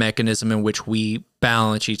combat is the mechanism in which we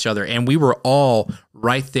balance each other. And we were all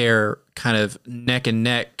right there kind of neck and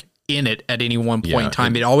neck in it at any one point in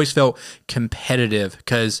time. It always felt competitive,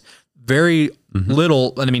 because very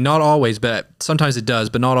little, I mean, not always, but sometimes it does,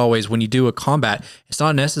 but not always. When you do a combat, it's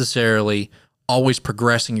not necessarily always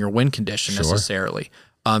progressing your win condition necessarily.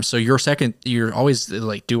 So you're always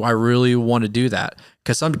like, do I really want to do that?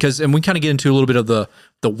 And we kind of get into a little bit of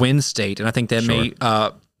the win state, and I think that may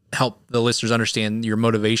help the listeners understand your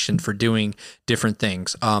motivation for doing different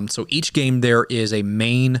things. So each game there is a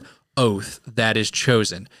main oath that is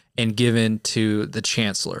chosen and given to the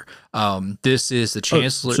Chancellor. This is the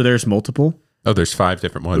Chancellor. So there's multiple? Oh, there's 5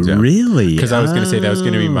 different ones. Yeah. Really? Because I was going to say that was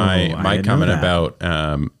going to be my comment about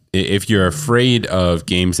if you're afraid of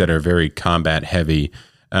games that are very combat heavy,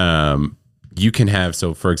 you can have,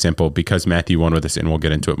 so for example, because Matthew won with us, and we'll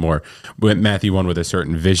get into it more, but Matthew won with a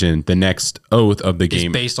certain vision, the next oath of the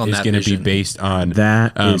game is going to be based on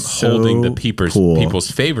that holding the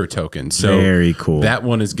people's favor token. So very cool. That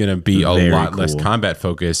one is going to be a lot less combat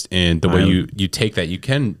focused, and the way you take that, you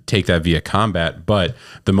can take that via combat, but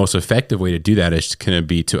the most effective way to do that is going to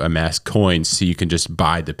be to amass coins so you can just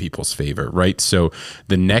buy the people's favor, right? So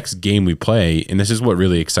the next game we play, and this is what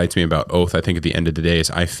really excites me about Oath, I think at the end of the day,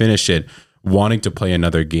 is I finish it wanting to play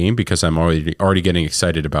another game, because I'm already getting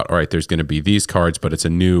excited about, all right, there's going to be these cards, but it's a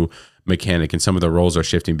new mechanic and some of the roles are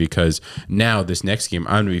shifting, because now this next game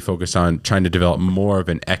I'm going to be focused on trying to develop more of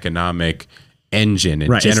an economic engine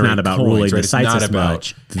and generate It's not about coins, ruling right? the sites It's not as about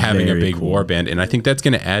much. having a big warband, and I think that's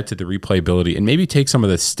going to add to the replayability and maybe take some of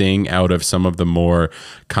the sting out of some of the more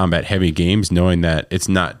combat heavy games, knowing that it's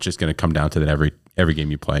not just going to come down to that every game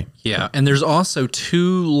you play. Yeah, and there's also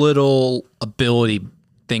 2 little ability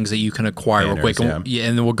things that you can acquire real quick. And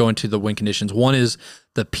then we'll go into the win conditions. One is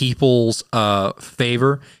the people's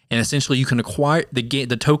favor, and essentially you can acquire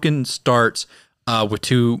the token starts with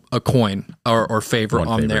a coin or favor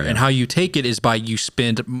on there. And how you take it is by you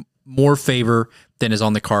spend more favor than is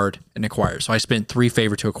on the card and acquire. So I spent 3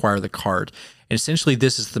 favor to acquire the card. And essentially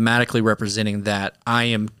this is thematically representing that I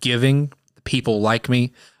am giving the people like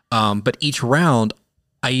me, but each round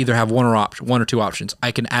I either have one or 2 options.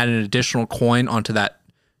 I can add an additional coin onto that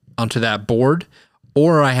board,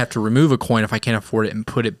 or I have to remove a coin if I can't afford it and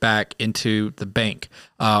put it back into the bank.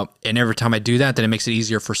 And every time I do that, then it makes it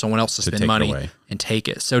easier for someone else to spend money and take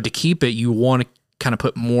it. So to keep it, you want to kind of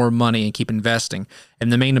put more money and keep investing.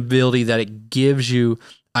 And the main ability that it gives you,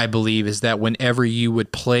 I believe, is that whenever you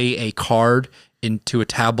would play a card into a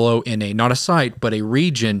tableau in a, not a site, but a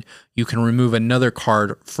region, you can remove another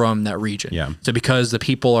card from that region. Yeah. So because the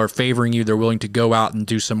people are favoring you, they're willing to go out and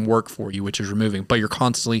do some work for you, which is removing. But you're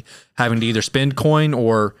constantly having to either spend coin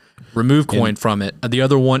or remove coin from it. The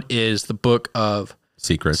other one is the Book of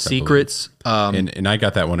Secrets. And I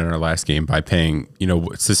got that one in our last game by paying,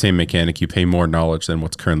 it's the same mechanic. You pay more knowledge than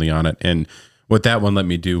what's currently on it. And what that one let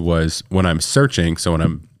me do was when I'm searching, so when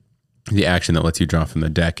I'm the action that lets you draw from the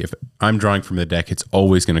deck, if I'm drawing from the deck, it's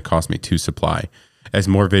always going to cost me 2 supply. As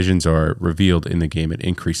more visions are revealed in the game, it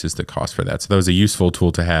increases the cost for that. So that was a useful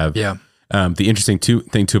tool to have. Yeah. The interesting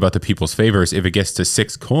thing too about the people's favors, if it gets to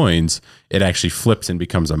 6 coins, it actually flips and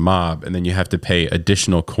becomes a mob, and then you have to pay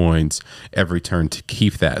additional coins every turn to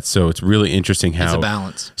keep that. So it's really interesting how it's a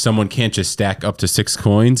balance. Someone can't just stack up to 6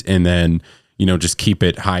 coins and then just keep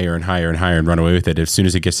it higher and higher and higher and run away with it. As soon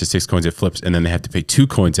as it gets to 6 coins, it flips, and then they have to pay 2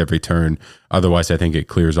 coins every turn. Otherwise, I think it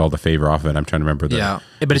clears all the favor off of it. I'm trying to remember the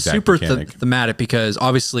but it's super thematic because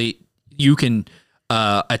obviously you can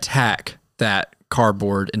attack that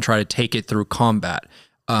cardboard and try to take it through combat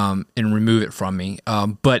and remove it from me.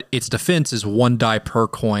 But its defense is 1 die per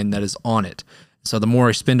coin that is on it. So the more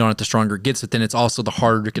I spend on it, the stronger it gets. But then it's also the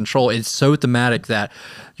harder to control. It's so thematic that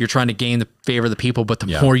you're trying to gain the favor of the people, but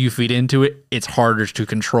the more you feed into it, it's harder to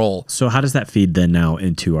control. So how does that feed then now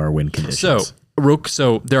into our win conditions?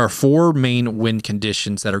 So there are 4 main win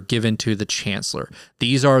conditions that are given to the Chancellor.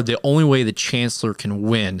 These are the only way the Chancellor can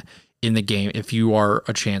win in the game if you are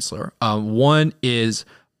a Chancellor. One is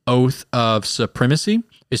Oath of Supremacy,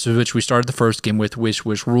 which we started the first game with, which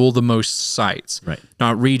was rule the most sites. Right.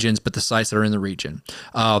 Not regions, but the sites that are in the region.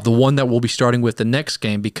 The one that we'll be starting with the next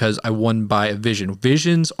game, because I won by a vision.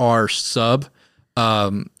 Visions are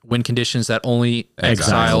win conditions that only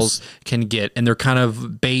exiles can get, and they're kind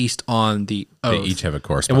of based on the oath. They each have a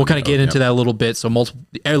corresponding. And we'll kind of get into that a little bit. So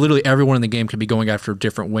literally everyone in the game could be going after a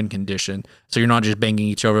different win condition. So you're not just banging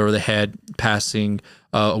each other over the head, passing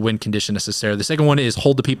a win condition necessarily. The second one is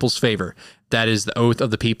hold the people's favor. That is the oath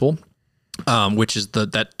of the people, which is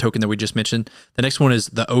that token that we just mentioned. The next one is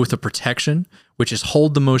the oath of protection, which is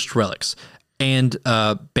hold the most relics and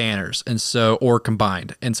banners, and so, or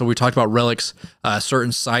combined. And so we talked about relics.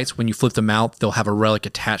 Certain sites, when you flip them out, they'll have a relic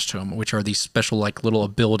attached to them, which are these special like little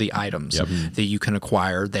ability items that you can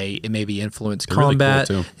acquire. It maybe influence combat.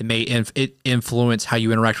 Really cool too. It may influence how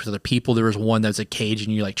you interact with other people. There was one that's a cage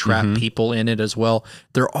and you like trap people in it as well.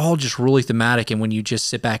 They're all just really thematic. And when you just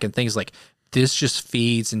sit back and think like, this just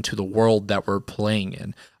feeds into the world that we're playing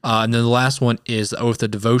in. And then the last one is the Oath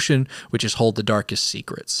of Devotion, which is hold the darkest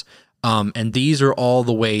secrets. And these are all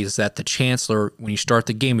the ways that the Chancellor, when you start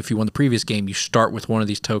the game, if you won the previous game, you start with one of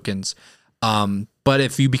these tokens. But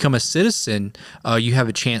if you become a citizen, you have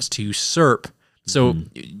a chance to usurp. So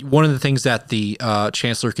one of the things that the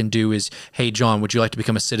Chancellor can do is, hey, John, would you like to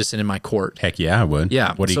become a citizen in my court? Heck yeah, I would.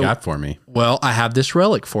 Yeah. What do you got for me? Well, I have this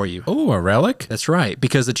relic for you. Oh, a relic? That's right.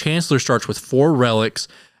 Because the Chancellor starts with 4 relics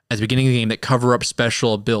at the beginning of the game that cover up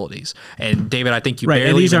special abilities. And David, I think you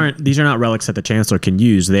barely and these are not relics that the Chancellor can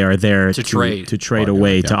use. They are there to trade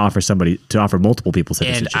away to offer multiple people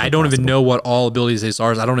citizenship. And I don't even know what all abilities these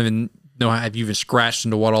are. I don't even know I've even scratched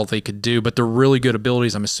into what all they could do, but they're really good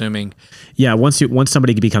abilities, I'm assuming. Yeah, once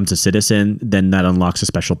somebody becomes a citizen, then that unlocks a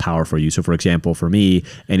special power for you. So for example, for me,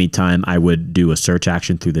 anytime I would do a search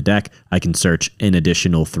action through the deck, I can search an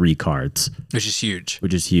additional 3 cards. Which is huge.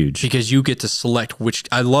 Because you get to select which.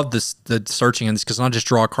 I love the searching on this, because not just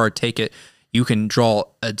draw a card, take it. You can draw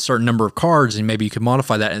a certain number of cards, and maybe you can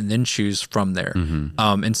modify that and then choose from there.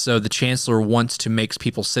 And so the Chancellor wants to make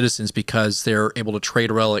people citizens because they're able to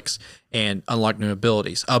trade relics and unlock new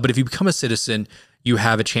abilities. But if you become a citizen, you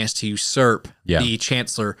have a chance to usurp the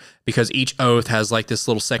Chancellor, because each oath has like this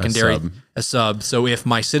little secondary sub. So if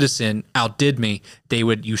my citizen outdid me, they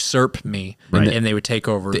would usurp me and they would take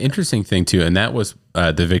over. The interesting thing too, and that was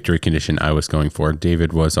the victory condition I was going for.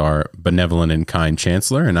 David was our benevolent and kind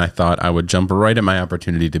Chancellor, and I thought I would jump right at my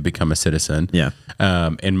opportunity to become a citizen. Yeah.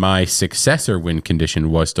 And my successor win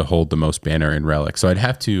condition was to hold the most banner and relic. So I'd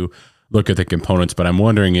have to look at the components, but I'm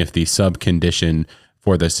wondering if the sub condition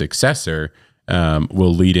for the successor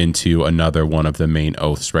will lead into another one of the main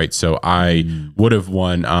oaths, right? So I would have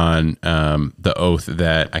won on the oath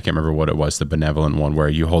that, I can't remember what it was, the benevolent one, where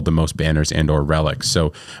you hold the most banners and or relics.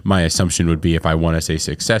 So my assumption would be if I won as a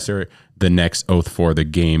successor, the next oath for the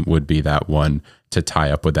game would be that one to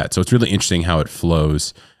tie up with that. So it's really interesting how it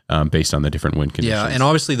flows based on the different win conditions. Yeah, and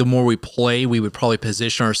obviously the more we play, we would probably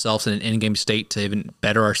position ourselves in an in-game state to even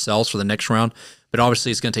better ourselves for the next round. But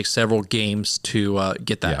obviously it's going to take several games to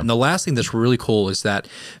get that. And the last thing that's really cool is that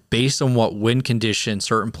based on what win condition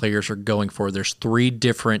certain players are going for, there's 3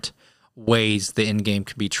 different ways the end game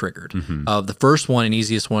can be triggered. The first one and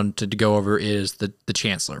easiest one to go over is the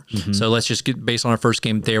Chancellor. So let's just get based on our first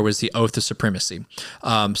game. There was the Oath of Supremacy.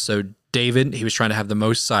 So David, he was trying to have the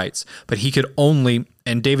most sites, but he could only,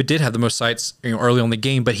 and David did have the most sites early on in the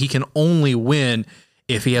game, but he can only win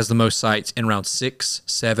if he has the most sites in round 6,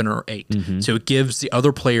 7, or 8. So it gives the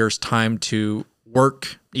other players time to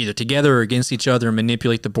work either together or against each other and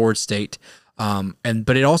manipulate the board state.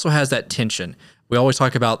 But it also has that tension. We always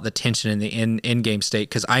talk about the tension in the in-game state,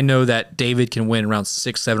 because I know that David can win round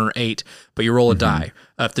 6, 7, or 8, but you roll a die.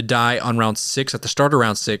 If the die on round 6, at the start of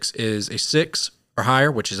round 6, is a 6 or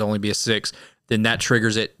higher, which is only be a 6, then that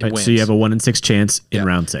triggers it. It wins. So you have a 1 in 6 chance in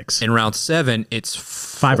round 6. In round 7, it's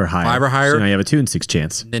 5 or higher. 5 or higher. So now you have a 2 in 6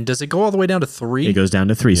 chance. Then does it go all the way down to 3? It goes down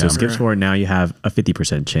to 3. So it skips forward. Now you have a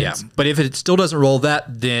 50% chance. Yeah, but if it still doesn't roll that,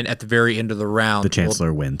 then at the very end of the round, The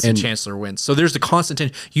Chancellor wins. The Chancellor wins. So there's the constant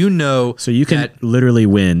tension. You know, So you can literally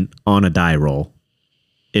win on a die roll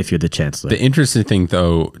if you're the Chancellor. The interesting thing,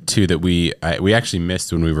 though, too, that we actually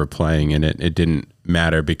missed when we were playing, and it didn't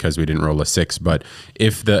matter because we didn't roll a 6, but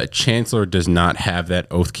if the Chancellor does not have that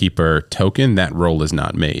Oathkeeper token, that roll is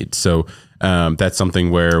not made. So that's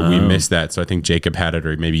something where we missed that. So I think Jacob had it,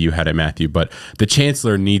 or maybe you had it, Matthew. But the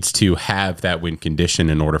Chancellor needs to have that win condition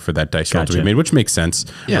in order for that dice roll to be made, which makes sense,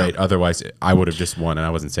 right? Otherwise, I would have just won, and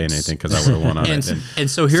I wasn't saying anything because I would have won on it.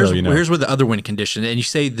 And so here's where the other win condition, and you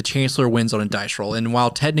say the Chancellor wins on a dice roll. And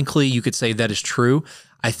while technically you could say that is true,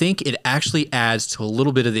 I think it actually adds to a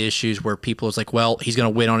little bit of the issues where people is like, well, he's going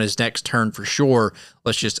to win on his next turn for sure.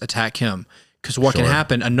 Let's just attack him. Because what can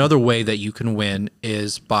happen, another way that you can win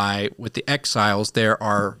is with the Exiles, there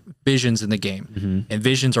are visions in the game. And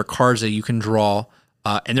visions are cards that you can draw,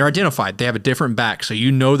 and they're identified. They have a different back, so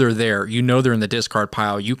you know they're there. You know they're in the discard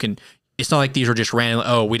pile. It's not like these are just random,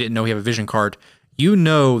 oh, we didn't know we have a vision card. You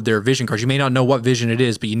know they're vision cards. You may not know what vision it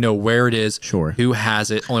is, but you know where it is, who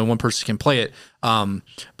has it. Only one person can play it.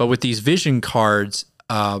 But with these vision cards,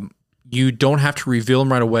 you don't have to reveal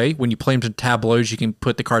them right away. When you play them to tableaus, you can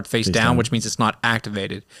put the card face down, which means it's not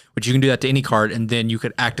activated. Which you can do that to any card, and then you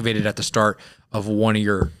could activate it at the start of one of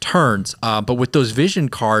your turns. But with those vision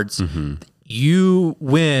cards, you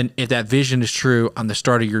win if that vision is true on the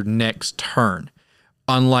start of your next turn.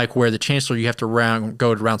 Unlike where the Chancellor, you have to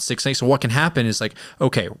go to round 6, 8. So what can happen is like,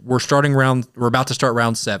 okay, we're about to start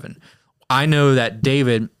round 7. I know that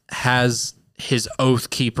David has his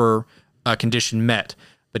Oathkeeper condition met,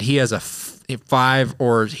 but he has a 5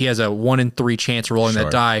 or he has a 1 in 3 chance of rolling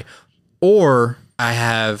that die. Or I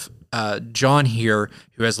have John here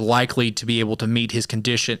who is likely to be able to meet his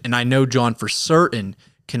condition, and I know John for certain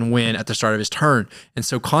can win at the start of his turn. And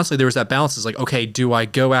so constantly there was that balance. It's like, okay, do I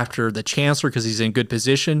go after the Chancellor because he's in good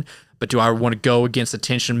position, but do I want to go against the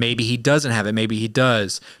tension? Maybe he doesn't have it. Maybe he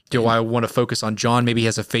does. Do I want to focus on John? Maybe he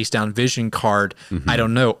has a face down vision card. I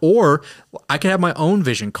don't know. Or I could have my own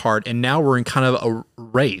vision card, and now we're in kind of a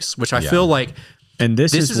race, which I feel like and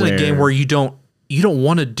this is a game where you don't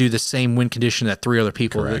want to do the same win condition that 3 other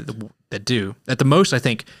people that do. At the most, I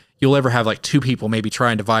think you'll ever have like 2 people maybe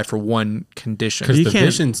try and divide for one condition.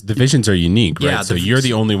 Because the visions are unique, right? Yeah, so you're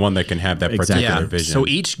the only one that can have that particular vision. So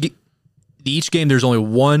each game, there's only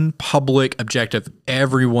one public objective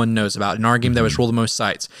everyone knows about. In our game, that was roll the most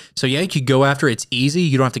sites. So yeah, you could go after it. It's easy.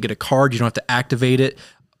 You don't have to get a card. You don't have to activate it.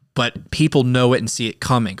 But people know it and see it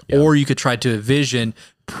coming. Yeah. Or you could try to vision,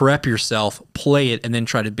 prep yourself, play it, and then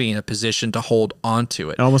try to be in a position to hold onto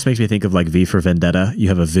it. It almost makes me think of like V for Vendetta. You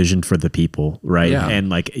have a vision for the people, right? Yeah. And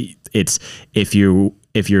like it's if your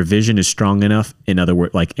vision is strong enough, in other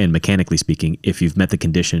words, like, and mechanically speaking, if you've met the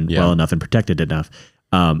condition well enough and protected enough,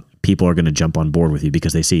 people are going to jump on board with you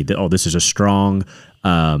because they see that, oh, this is a strong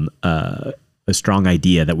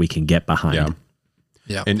idea that we can get behind.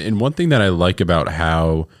 Yeah. And one thing that I like about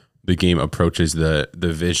how the game approaches the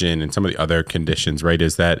vision and some of the other conditions, right,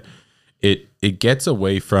 is that it gets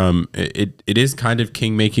away from it is kind of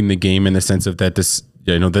king making the game in the sense of that this,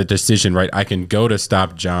 you know, the decision, right? I can go to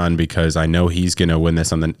stop John because I know he's going to win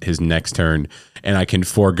this on his next turn, and I can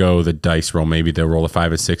forego the dice roll. Maybe they'll roll a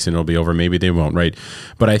 5 or 6 and it'll be over. Maybe they won't, right?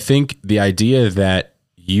 But I think the idea that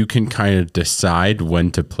you can kind of decide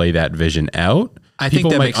when to play that vision out. I think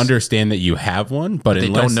people might understand that you have one, but they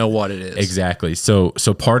don't know what it is. Exactly. So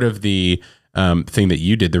part of the thing that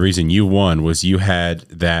you did, the reason you won was you had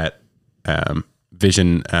that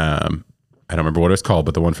vision. I don't remember what it was called,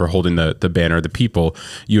 but the one for holding the banner of the people,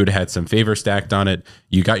 you had some favor stacked on it.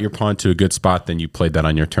 You got your pawn to a good spot, then you played that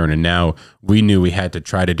on your turn. And now we knew we had to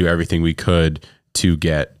try to do everything we could to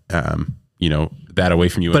get, that away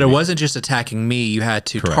from you. But it wasn't just attacking me. You had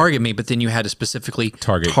to target me, but then you had to specifically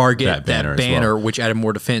target that banner, which added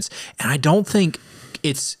more defense. And I don't think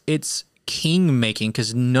it's king making,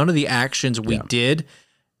 because none of the actions we did,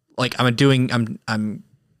 like I'm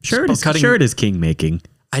sure it is king making.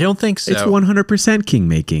 I don't think so. It's 100% king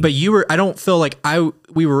making. But I don't feel like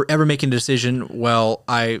we were ever making a decision, well,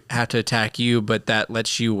 I have to attack you, but that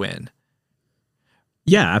lets you win.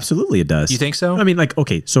 Yeah, absolutely it does. You think so? I mean, like,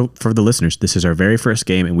 okay, so for the listeners, this is our very first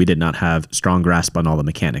game, and we did not have strong grasp on all the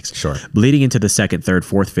mechanics. Sure. Bleeding into the second, third,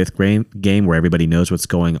 fourth, fifth game where everybody knows what's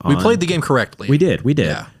going on. We played the game correctly. We did.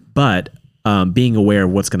 Yeah. But being aware of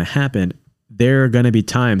what's going to happen, there are going to be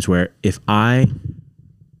times where if I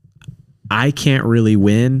can't really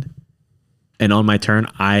win, and on my turn,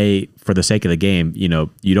 for the sake of the game, you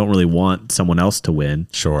don't really want someone else to win.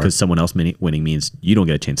 Sure. Because someone else winning means you don't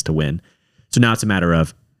get a chance to win. So now it's a matter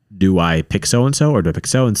of, do I pick so-and-so or do I pick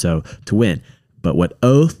so-and-so to win? But what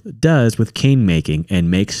Oath does with king making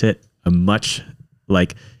and makes it a much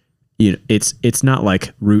like, it's not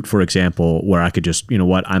like Root, for example, where I could just,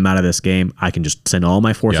 I'm out of this game. I can just send all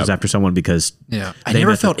my forces after someone because I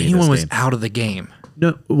never felt anyone was out of the game.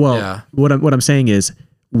 No, well, what I'm saying is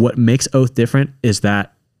what makes Oath different is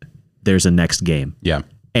that there's a next game. Yeah.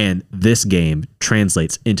 And this game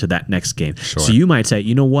translates into that next game. Sure. So you might say,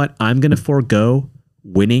 you know what? I'm going to forego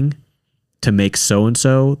winning to make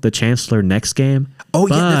so-and-so the Chancellor next game. Oh,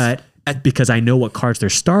 but because I know what cards they're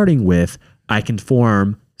starting with, I can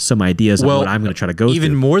form some ideas of what I'm going to try to go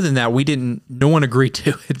even through. More than that, no one agreed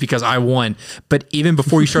to it because I won. But even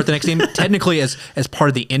before you start the next game, technically as part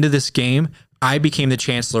of the end of this game, I became the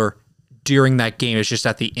Chancellor during that game. It's just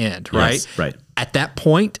at the end, right? Yes, right. At that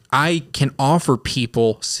point, I can offer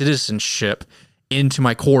people citizenship into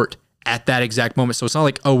my court at that exact moment. So it's not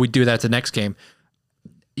like, oh, we do that at the next game.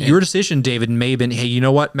 Your decision, David, may have been, hey, you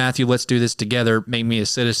know what, Matthew, let's do this together. Make me a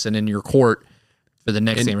citizen in your court for the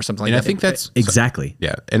next game or something like that. And I think that's... Exactly.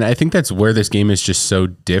 Yeah. And I think that's where this game is just so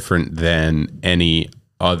different than any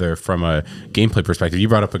other from a gameplay perspective. You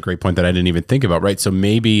brought up a great point that I didn't even think about, right? So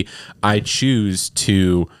maybe I choose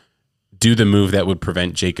to do the move that would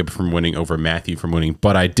prevent Jacob from winning over Matthew from winning.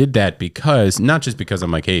 But I did that because, not just because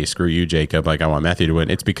I'm like, hey, screw you, Jacob, like I want Matthew to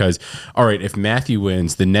win. It's because, all right, if Matthew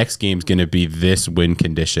wins, the next game's going to be this win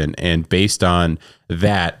condition. And based on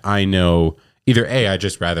that, I know either A, I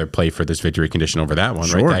just rather play for this victory condition over that one,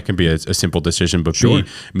 right? That can be a simple decision. But B,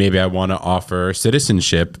 maybe I want to offer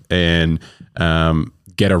citizenship and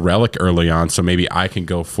get a relic early on, so maybe I can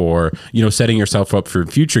go for, setting yourself up for a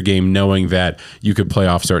future game, knowing that you could play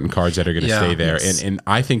off certain cards that are going to stay there. And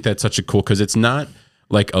I think that's such a cool, because it's not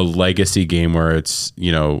like a legacy game where it's,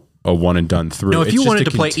 a one and done through. No, if you wanted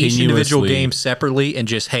to play each individual game separately and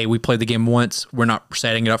just, hey, we played the game once, we're not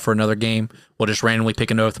setting it up for another game, we'll just randomly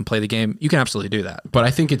pick an oath and play the game, you can absolutely do that. But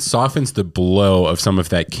I think it softens the blow of some of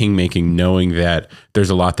that king making, knowing that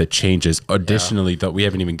there's a lot that changes. Additionally, that we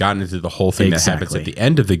haven't even gotten into the whole thing that happens at the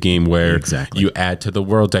end of the game, where you add to the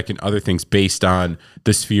world deck and other things based on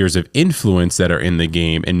the spheres of influence that are in the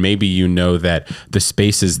game. And maybe that the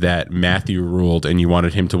spaces that Matthew ruled and you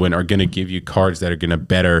wanted him to win are going to give you cards that are going to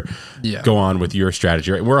better go on with your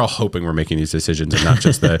strategy. Right? We're all hoping we're making these decisions and not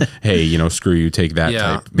just the, hey, screw you, take that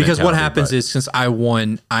type. Because what happens is, since I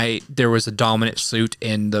won, there was a dominant suit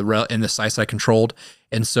in the sites I controlled,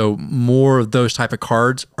 and so more of those type of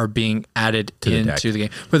cards are being added into the game.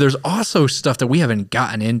 But there's also stuff that we haven't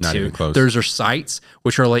gotten into. Not even close. There's sites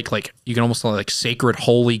which are like you can almost call like sacred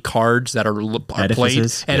holy cards that are played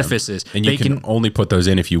edifices, and you can only put those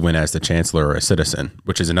in if you win as the Chancellor or a citizen,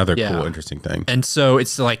 which is another cool, interesting thing. And so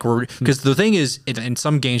it's like because the thing is, in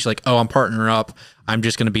some games, you're like, oh, I'm partnering up, I'm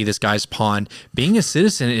just going to be this guy's pawn. Being a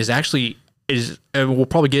citizen is we'll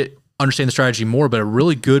probably understand the strategy more, but a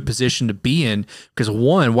really good position to be in, because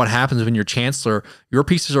one, what happens when you're Chancellor, your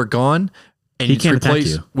pieces are gone and he can't attack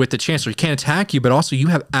you with the Chancellor. He can't attack you, but also you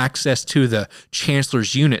have access to the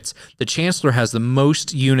Chancellor's units. The Chancellor has the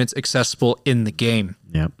most units accessible in the game.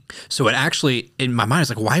 Yep. So it actually, in my mind, it's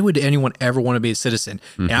like, why would anyone ever want to be a citizen?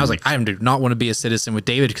 And I was like, I do not want to be a citizen with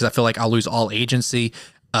David, because I feel like I'll lose all agency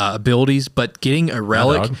abilities. But getting a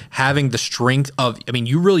relic, having the strength of,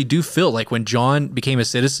 you really do feel like when John became a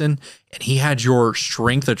citizen and he had your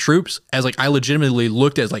strength of troops, as like I legitimately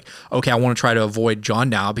looked at as like, okay, I want to try to avoid John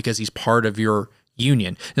now because he's part of your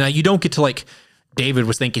union. Now you don't get to David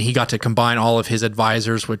was thinking he got to combine all of his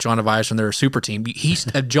advisors with John Advisor and they're a super team.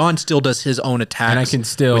 John still does his own attacks, and I can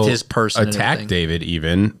still with his person attack David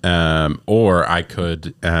even, or I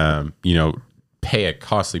could, pay a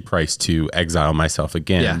costly price to exile myself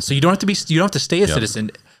again. Yeah, so you don't have to stay a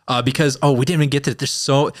citizen. Because we didn't even get to it. There's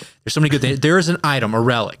so many good things. There is an item, a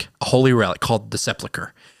relic, a holy relic called the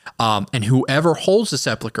Sepulcher. And whoever holds the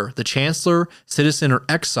Sepulcher, the Chancellor, Citizen, or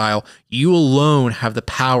Exile, you alone have the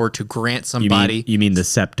power to grant somebody. You mean the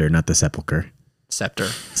scepter, not the sepulcher. Scepter.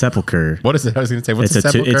 Sepulcher. What is it? I was going to say, what's a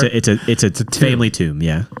sepulcher? It's a family tomb.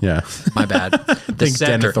 Yeah. Yeah. My bad. The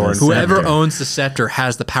scepter. Whoever owns the scepter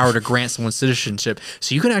has the power to grant someone citizenship.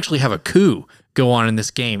 So you can actually have a coup go on in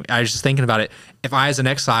this game. I was just thinking about it. If I, as an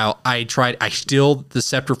exile, I steal the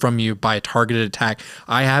scepter from you by a targeted attack,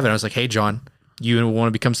 I have it. I was like, hey, John, you want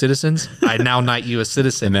to become citizens? I now knight you a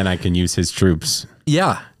citizen. And then I can use his troops.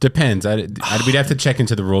 Yeah. Depends. We'd have to check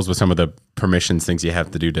into the rules with some of the permissions things you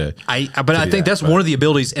have to do to. I think that's one of the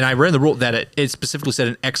abilities, and I read in the rule that it specifically said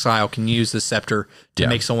an exile can use the scepter to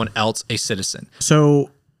make someone else a citizen.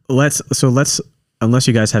 So let's unless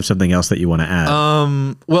you guys have something else that you want to add.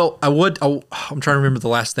 Well, I'm trying to remember the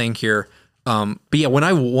last thing here. But yeah, when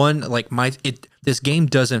I won, like this game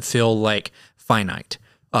doesn't feel like finite.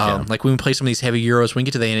 Like when we play some of these heavy Euros, when we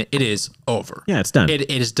get to the end, it is over. Yeah, it's done. It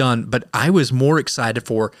is done. But I was more excited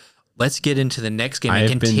for let's get into the next game and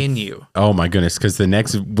continue. Oh my goodness, because the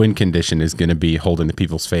next win condition is going to be holding the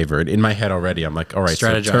people's favor. And in my head already, I'm like, all right,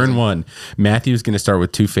 so turn one, Matthew's going to start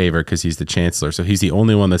with 2 favor because he's the Chancellor. So he's the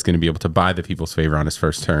only one that's going to be able to buy the people's favor on his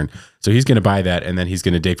first turn. So he's going to buy that, and then he's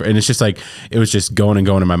going to dig for. And it's just like it was just going and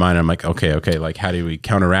going in my mind. I'm like, okay, like how do we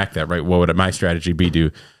counteract that? Right? What would my strategy be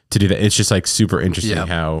to do that? It's just like super interesting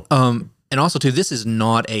how. And also, too, this is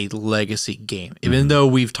not a legacy game. Even though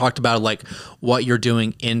we've talked about like what you're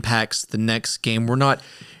doing impacts the next game, we're not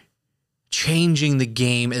changing the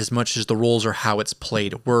game as much as the rules or how it's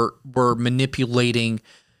played. We're manipulating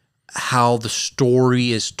how the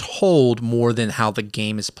story is told more than how the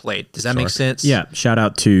game is played. Does that make sense? Yeah. Shout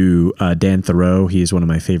out to Dan Thoreau. He's one of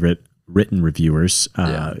my favorite written reviewers.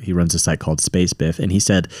 He runs a site called Space Biff, and he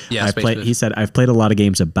said, I've played a lot of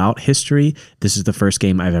games about history. This is the first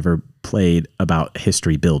game I've ever played about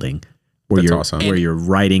history building, where you're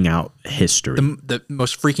writing out history. The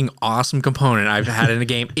most freaking awesome component I've had in a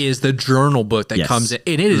game is the journal book that comes in,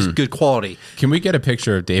 and it is good quality. Can we get a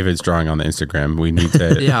picture of David's drawing on the Instagram? We need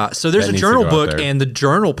to. So there's a journal book, and the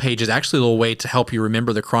journal page is actually a little way to help you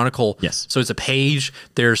remember the Chronicle. Yes. So it's a page.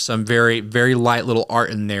 There's some very, very light little art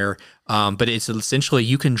in there. But it's essentially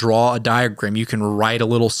you can draw a diagram, you can write a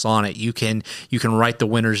little sonnet, you can write the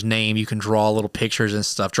winner's name, you can draw little pictures and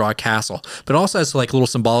stuff, draw a castle. But it also has like little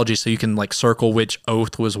symbology, so you can like circle which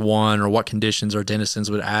oath was won or what conditions or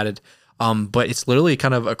denizens were added. But it's literally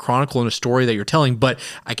kind of a chronicle and a story that you're telling. But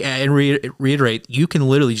I reiterate, you can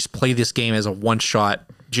literally just play this game as a one shot.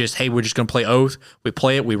 Just, hey, we're just going to play Oath. We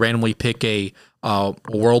play it. We randomly pick a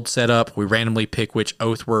world setup. We randomly pick which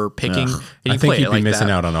Oath we're picking. And I think you'd be missing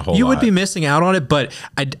out on a whole lot. You would be missing out on it, but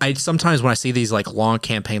I sometimes when I see these like long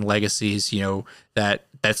campaign legacies,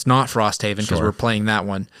 that's not Frosthaven because we're playing that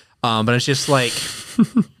one. But it's just like,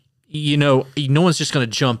 no one's just going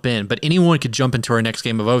to jump in, but anyone could jump into our next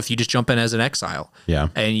game of Oath. You just jump in as an exile,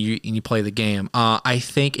 and you play the game. I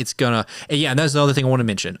think it's gonna, and that's another thing I want to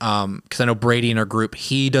mention. Because I know Brady in our group,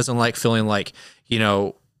 he doesn't like feeling like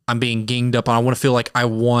I'm being ginged up on. I want to feel like I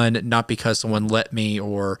won, not because someone let me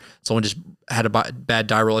or someone just had a bad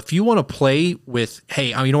die roll. If you want to play with, hey,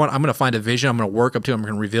 you know what, I'm going to find a vision. I'm going to work up to it. I'm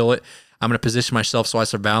going to reveal it. I'm going to position myself so I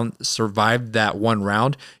survived that one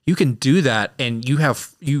round. You can do that, and you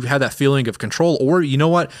have that feeling of control. Or you know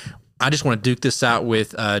what? I just want to duke this out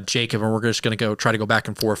with Jacob, and we're just going to try to go back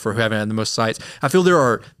and forth for who haven't had the most sites. I feel there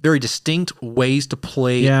are very distinct ways to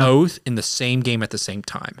play Oath in the same game at the same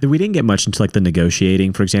time. We didn't get much into like the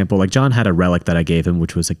negotiating, for example. Like John had a relic that I gave him,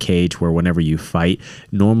 which was a cage where whenever you fight,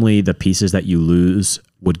 normally the pieces that you lose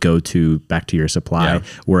would go back to your supply,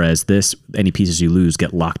 whereas any pieces you lose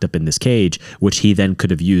get locked up in this cage, which he then could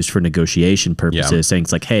have used for negotiation purposes, saying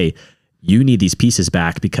it's like, hey, you need these pieces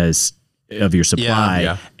back because of your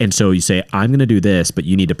supply. And so you say, I'm going to do this, but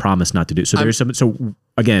you need to promise not to do it. So there's some, so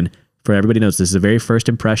again, for everybody knows, this is the very first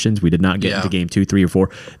impressions. We did not get into game 2, 3, or 4.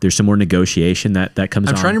 There's some more negotiation that comes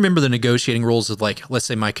on. I'm trying to remember the negotiating rules of like, let's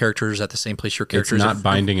say my character is at the same place your character is. It's not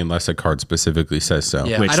binding unless a card specifically says so.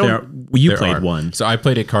 Yeah, which you played one. So I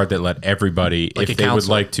played a card that let everybody, like if they would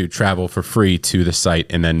like to, travel for free to the site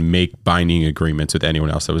and then make binding agreements with anyone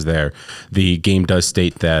else that was there. The game does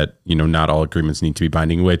state that, not all agreements need to be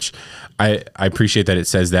binding, which I appreciate that it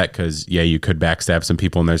says that because, you could backstab some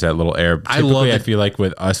people and there's that little air. Typically, I feel like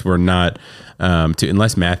with us, we're not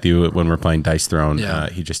unless Matthew, when we're playing Dice Throne,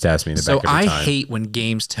 he just asked me in the back every time. I hate when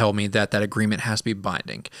games tell me that agreement has to be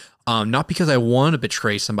binding. Not because I want to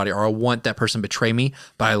betray somebody or I want that person to betray me,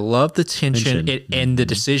 but I love the tension and the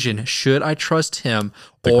decision. Should I trust him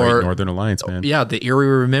the Great Northern Alliance, man? Yeah, the Eerie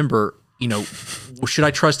Remember. Should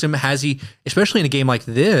I trust him? Has he, especially in a game like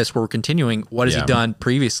this where we're continuing, what has he done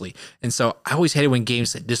previously? And so I always hate it when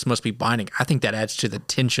games say this must be binding. I think that adds to the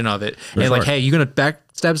tension of it. And like, hey, you're going to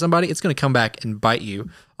backstab somebody, it's going to come back and bite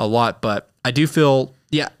you a lot. But I do feel,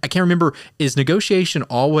 I can't remember, is negotiation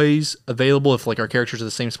always available if like our characters are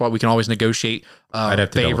the same spot? We can always negotiate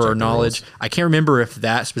favor or knowledge. I can't remember if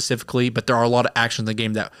that specifically, but there are a lot of actions in the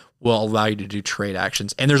game that will allow you to do trade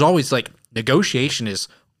actions. And there's always like negotiation is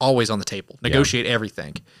always on the table. Negotiate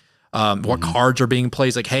everything. What cards are being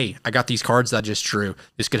played? Like, hey, I got these cards that I just drew.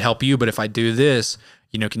 This could help you, but if I do this,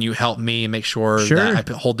 can you help me and make sure that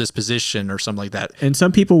I hold this position or something like that? And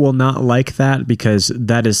some people will not like that because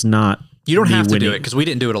that is not. You don't have to do it because we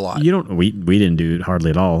didn't do it a lot. You don't. We didn't do it hardly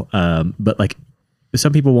at all. But like,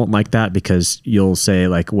 some people won't like that because you'll say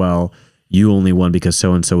like, well, you only won because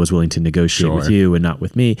so and so was willing to negotiate with you and not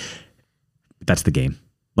with me. That's the game.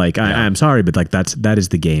 Like, I'm sorry, but like that is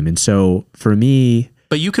the game. And so for me,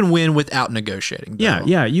 but you can win without negotiating. Though.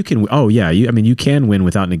 Yeah, you can. Oh yeah, you can win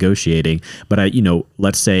without negotiating. But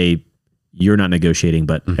let's say you're not negotiating,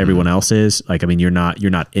 but everyone else is. Like, I mean, you're not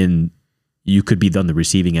in. You could be on the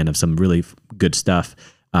receiving end of some really good stuff,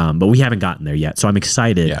 but we haven't gotten there yet. So I'm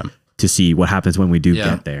excited to see what happens when we do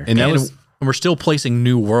get there. And we're still placing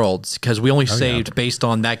new worlds because we only saved based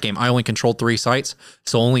on that game. I only controlled 3 sites,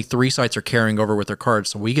 so only 3 sites are carrying over with their cards.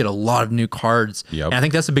 So we get a lot of new cards. And I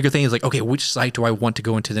think that's the bigger thing is like, okay, which site do I want to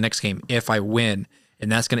go into the next game if I win?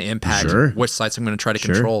 And that's going to impact which sites I'm going to try to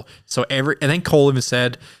control. So and then Cole even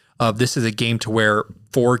said, this is a game to where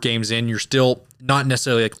 4 games in, you're still not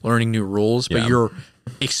necessarily like learning new rules, but you're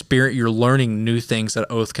learning new things that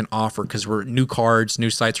Oath can offer because we're new cards, new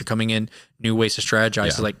sites are coming in, new ways to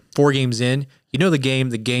strategize. So like 4 games in, the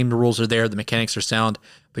game rules are there, the mechanics are sound,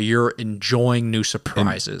 but you're enjoying new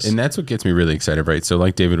surprises. And that's what gets me really excited, right? So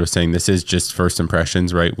like David was saying, this is just first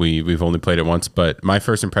impressions, right? We've only played it once, but my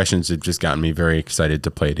first impressions have just gotten me very excited to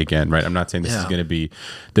play it again, right? I'm not saying this is going to be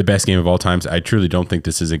the best game of all times. I truly don't think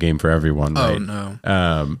this is a game for everyone, right? Oh,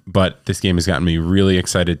 no. But this game has gotten me really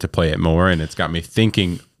excited to play it more, and it's got me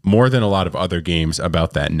thinking more than a lot of other games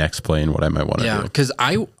about that next play and what I might want to do. Yeah, because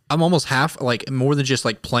I'm almost half, like, more than just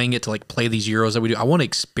like playing it to like play these Euros that we do. I want to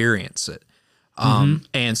experience it.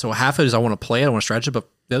 And so half of it is I want to play it, I want to strategize, but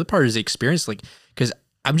the other part is the experience, like, because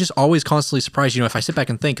I'm just always constantly surprised. If I sit back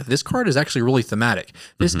and think, this card is actually really thematic.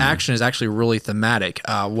 This action is actually really thematic,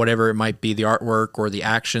 whatever it might be, the artwork or the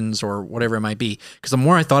actions or whatever it might be. Because the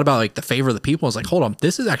more I thought about like the favor of the people, I was like, hold on,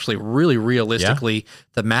 this is actually really realistically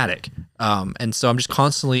thematic. And so I'm just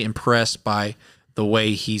constantly impressed by the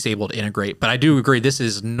way he's able to integrate. But I do agree, this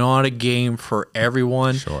is not a game for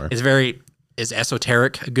everyone. Sure. Is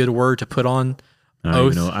esoteric a good word to put on? I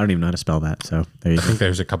don't even know how to spell that. So there you go. I think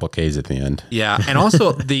there's a couple K's at the end. Yeah. And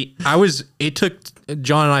also it took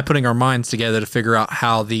John and I putting our minds together to figure out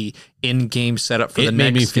how the in-game setup for the next game.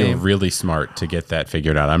 It made me feel really smart to get that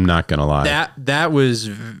figured out. I'm not going to lie. That was,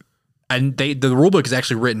 and the rulebook is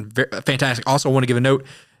actually written fantastic. Also, I want to give a note,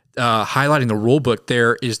 highlighting the rule book.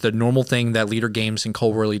 There is the normal thing that Leader Games and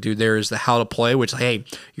Cole Wehrle do. There is the how to play, which, hey,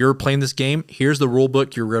 you're playing this game, here's the rule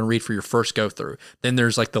book you're going to read for your first go through. Then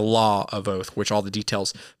there's like the law of Oath, which all the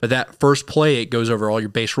details. But that first play, it goes over all your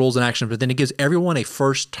base rules and actions, but then it gives everyone a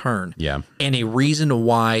first turn and a reason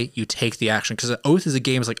why you take the action. Because Oath is a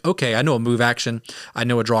game, it's like, okay, I know a move action, I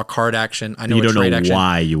know a draw card action, I know a trade action.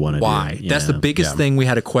 Why you want to do it. Why? That's the biggest thing we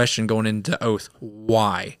had a question going into Oath.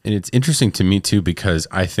 Why? And it's interesting to me too, because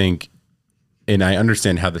I think, and I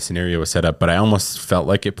understand how the scenario was set up, but I almost felt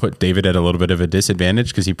like it put David at a little bit of a disadvantage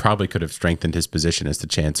because he probably could have strengthened his position as the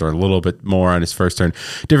chance or a little bit more on his first turn.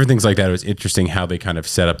 Different things like that. It was interesting how they kind of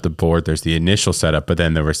set up the board. There's the initial setup, but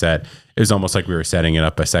then there was it was almost like we were setting it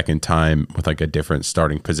up a second time with like a different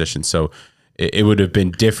starting position. So it would have been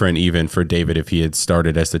different even for David if he had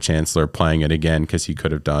started as the Chancellor playing it again, because he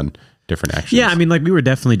could have done different actions. Yeah, I mean, like we were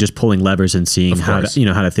definitely just pulling levers and seeing how to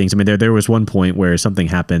things. I mean, there was one point where something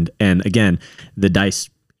happened, and again, the dice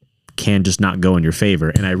can just not go in your favor.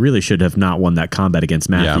 And I really should have not won that combat against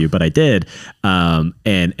Matthew, but I did. And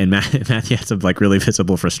Matthew had some like really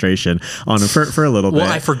visible frustration on him for a little bit.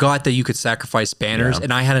 Well, I forgot that you could sacrifice banners,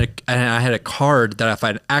 and I had a card that if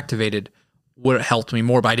I'd activated would have helped me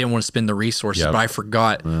more, but I didn't want to spend the resources. Yep. But I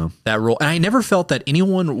forgot that role, and I never felt that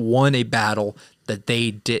anyone won a battle that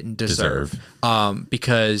they didn't deserve.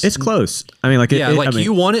 Because it's close. I mean, like,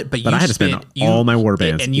 you won it, but I had to spend all my war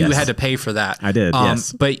bands, and you had to pay for that. I did.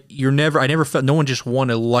 Yes, but I never felt no one just won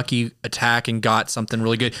a lucky attack and got something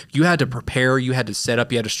really good. You had to prepare, you had to set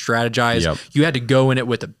up, you had to strategize, you had to go in it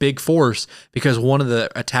with a big force, because one of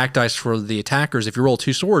the attack dice for the attackers, if you roll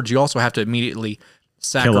 2 swords, you also have to immediately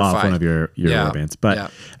sacrifice. Kill off one of your war bands.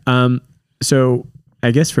 But so I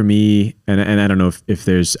guess for me, and I don't know if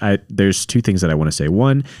there's 2 things that I want to say.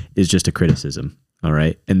 One is just a criticism, all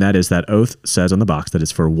right? And that is that Oath says on the box that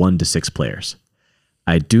it's for 1 to 6 players.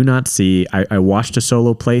 I do not see, I watched a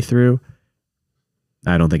solo playthrough.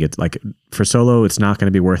 I don't think it's like, for solo, it's not going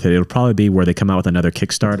to be worth it. It'll probably be where they come out with another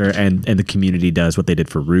Kickstarter and the community does what they did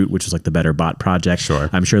for Root, which is like the Better Bot project. Sure.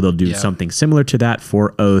 I'm sure they'll do something similar to that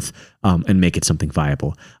for Oath and make it something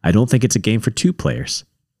viable. I don't think it's a game for 2 players.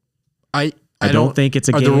 I don't think it's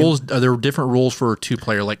a game. Are there different rules for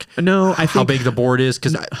 2-player? Like, no, I think how big the board is?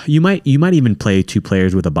 Because you might even play 2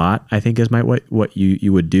 players with a bot. I think is what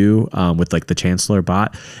you would do with like the Chancellor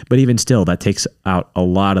bot. But even still, that takes out a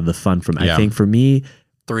lot of the fun from. I think for me,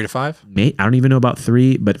 3 to 5. I don't even know about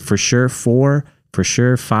 3, but for sure 4, for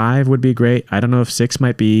sure 5 would be great. I don't know if 6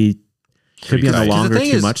 could be on the longer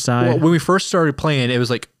too much side. Well, when we first started playing, it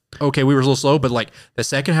was like, okay, we were a little slow, but like the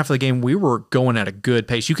second half of the game, we were going at a good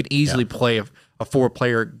pace. You could easily play a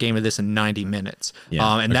 4-player game of this in 90 minutes.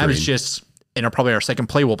 And that was just, probably our second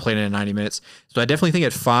play, we'll play it in 90 minutes. So I definitely think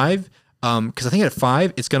at 5, because I think at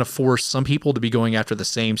 5, it's going to force some people to be going after the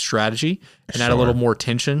same strategy and add a little more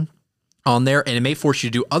tension on there, and it may force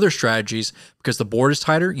you to do other strategies because the board is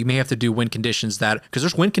tighter. You may have to do win conditions because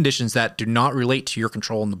there's win conditions that do not relate to your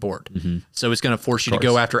control on the board. So it's going to force you to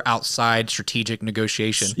go after outside strategic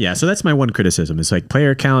negotiation. Yeah, so that's my one criticism. It's like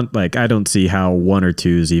player count. Like, I don't see how 1 or 2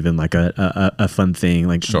 is even like a fun thing.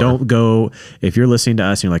 Like, don't go, if you're listening to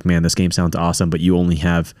us and you're like, man, this game sounds awesome, but you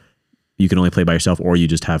can only play by yourself, or you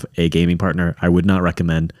just have a gaming partner, I would not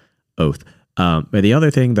recommend Oath. But the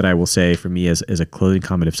other thing that I will say for me as a closing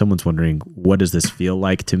comment, if someone's wondering, what does this feel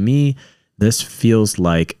like? To me, this feels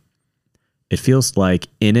like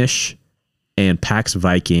Inish and Pax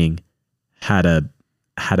Viking had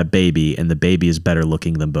a baby, and the baby is better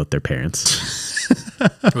looking than both their parents.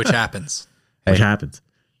 Which happens. Which happens.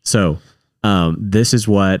 So this is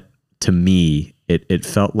what, to me, it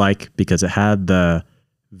felt like, because it had the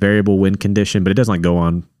variable win condition, but it doesn't like go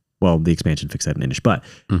on. Well, the expansion fixed that in Inish, but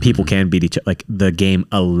people can beat each other. Like, the game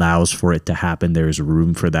allows for it to happen. There is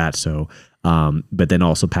room for that. So, but then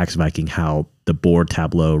also Pax Viking, how the board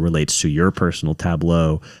tableau relates to your personal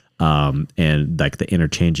tableau, and like the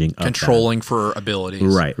interchanging of controlling for abilities.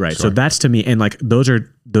 Right. Sure. So that's, to me, and like those are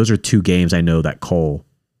 2 games I know that Cole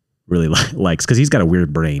really likes, because he's got a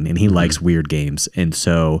weird brain and he likes weird games. And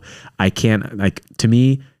so I can't, like, to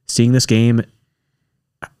me, seeing this game.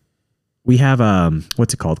 We have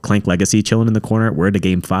what's it called? Clank Legacy chilling in the corner. We're into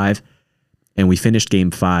game 5, and we finished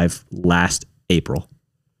game 5 last April.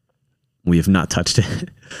 We have not touched it.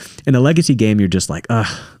 In a Legacy game, you're just like,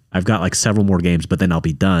 I've got like several more games, but then I'll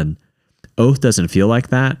be done. Oath doesn't feel like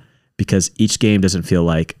that, because each game doesn't feel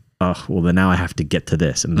like, well, then now I have to get to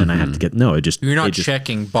this, and then I have to get. No, you're not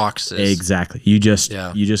checking boxes. Exactly. You just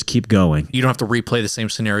keep going. You don't have to replay the same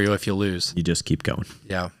scenario if you lose. You just keep going.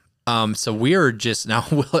 Yeah. So we are just now,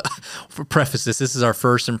 for preface this is our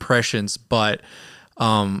first impressions, but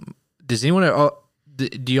does anyone,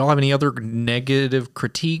 do y'all have any other negative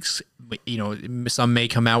critiques? You know, some may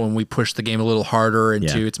come out when we push the game a little harder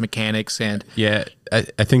into its mechanics. And I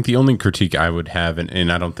think the only critique I would have,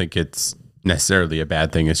 and I don't think it's necessarily a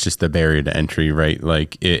bad thing, it's just the barrier to entry, right?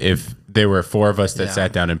 Like, if there were 4 of us that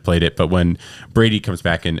sat down and played it, but when Brady comes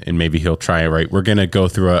back and maybe he'll try it, right, we're going to go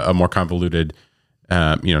through a more convoluted,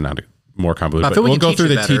 not more convoluted, but we'll go through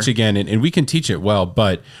the teach again, and we can teach it well,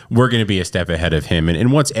 but we're going to be a step ahead of him.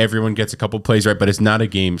 And once everyone gets a couple plays right, but it's not a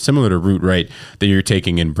game similar to Root, right, that you're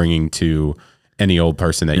taking and bringing to any old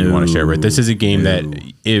person that you want to share with. This is a game that,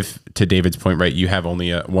 if, to David's point, right, you have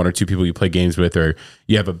only 1 or 2 people you play games with, or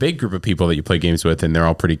you have a big group of people that you play games with, and they're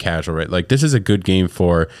all pretty casual, right? Like, this is a good game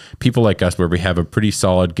for people like us, where we have a pretty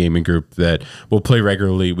solid gaming group that will play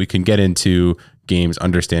regularly. We can get into games,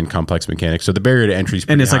 understand complex mechanics. So the barrier to entry is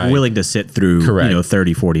pretty high. Like willing to sit through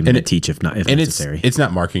 30, 40 minute teach if necessary. It's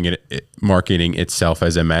not marketing itself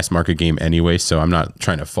as a mass market game anyway, so I'm not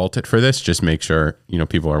trying to fault it for this. Just make sure,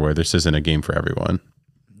 people are aware this isn't a game for everyone.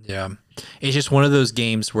 Yeah. It's just one of those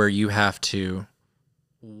games where you have to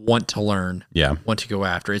want to learn, want to go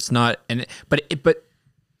after. It's not, but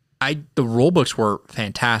the rule books were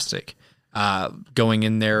fantastic. going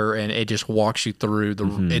in there, and it just walks you through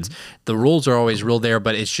the rules are always real there,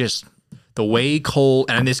 but it's just the way Cole,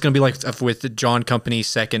 and it's going to be like with the John Company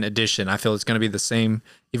second edition. I feel it's going to be the same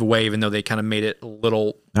way, even though they kind of made it a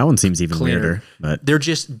little. That one seems even cleaner. Weirder, but they're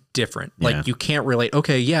just different. Yeah. Like you can't relate.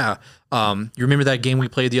 Okay, yeah. You remember that game we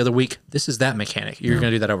played the other week? This is that mechanic. You're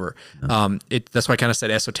going to do that over. No. That's why I kind of said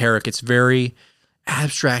esoteric. It's very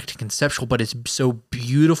abstract and conceptual, but it's so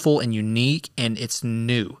beautiful and unique, and it's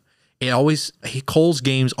new. Cole's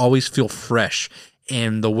games always feel fresh.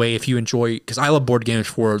 And the way, if you enjoy, because I love board games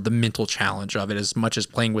for the mental challenge of it as much as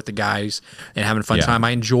playing with the guys and having a fun time.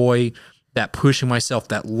 I enjoy that pushing myself,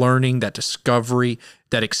 that learning, that discovery,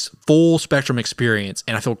 that full spectrum experience.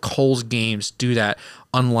 And I feel Cole's games do that,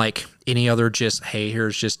 unlike any other just, hey,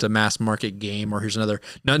 here's just a mass market game, or here's another.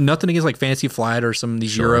 Nothing against like Fantasy Flight or some of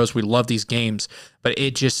these Euros. We love these games, but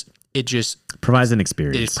it just provides an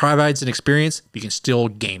experience. It provides an experience. You can still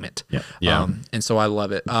game it. Yeah. And so I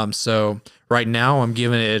love it. So right now I'm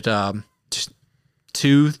giving it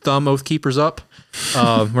 2 thumb oath keepers up.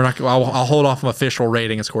 We're not. I'll hold off on official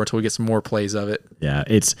rating and score until we get some more plays of it. Yeah,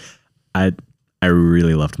 I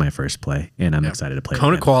really loved my first play, and I'm excited to play.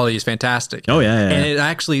 Component quality is fantastic. Oh yeah. And it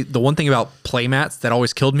actually, the one thing about playmats that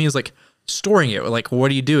always killed me is like storing it. Like, what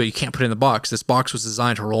do? You can't put it in the box. This box was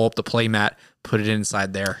designed to roll up the playmat, put it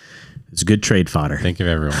inside there. It's good trade fodder. Think of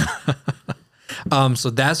everyone. So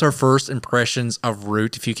that's our first impressions of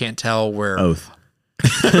Root. If you can't tell, we're Oath.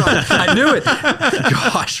 I knew it.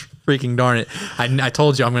 Gosh, freaking darn it. I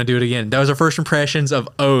told you I'm going to do it again. That was our first impressions of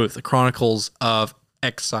Oath, the Chronicles of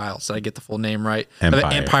Exile. Did I get the full name right?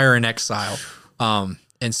 Empire in Exile.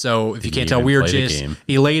 And so if you can't tell, we are just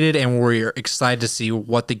elated, and we're excited to see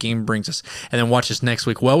what the game brings us. And then watch us next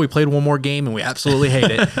week. Well, we played one more game and we absolutely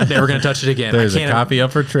hate it. Never going to touch it again. There's a copy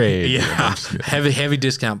up for trade. Yeah, heavy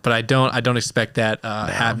discount, but I don't expect that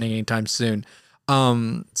happening anytime soon.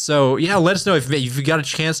 So yeah, let us know if you got a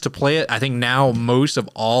chance to play it. I think now most of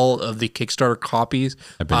all of the Kickstarter copies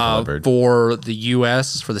have been delivered for the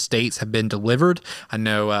US, for the States, have been delivered. I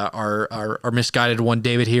know our misguided one,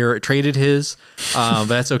 David here, traded his, but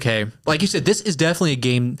that's okay. Like you said, this is definitely a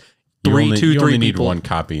game. You only three need people one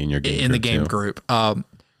copy in your game in the game group.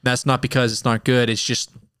 That's not because it's not good. It's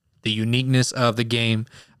just the uniqueness of the game.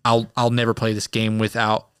 I'll never play this game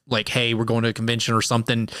without, like, hey, we're going to a convention or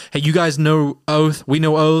something. Hey, you guys know Oath. We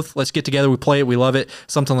know Oath. Let's get together. We play it. We love it.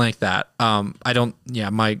 Something like that.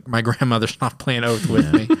 My grandmother's not playing Oath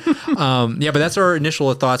with me. But that's our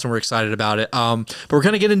initial thoughts, and we're excited about it. But we're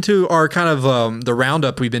going to get into our kind of the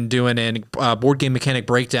roundup we've been doing, and board game mechanic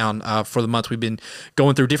breakdown for the month. We've been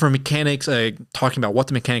going through different mechanics, talking about what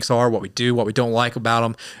the mechanics are, what we do, what we don't like about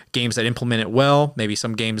them, games that implement it well, maybe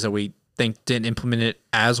some games that we think didn't implement it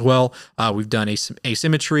as well. We've done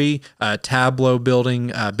asymmetry, tableau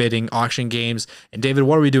building, bidding, auction games. And David,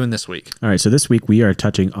 what are we doing this week? All right, so this week we are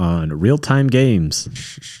touching on real-time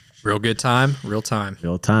games. Real time. Real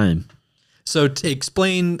time. So to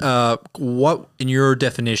explain what, in your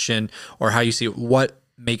definition, or how you see it, what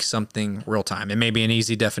makes something real time? It may be an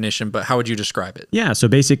easy definition, but how would you describe it? Yeah, so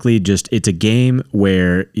basically it's a game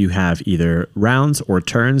where you have either rounds or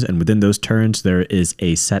turns, and within those turns there is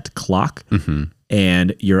a set clock. Mm-hmm.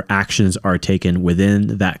 And your actions are taken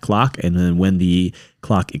within that clock. And then when the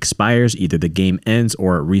clock expires, either the game ends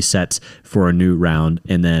or it resets for a new round.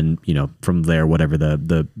 And then, from there, whatever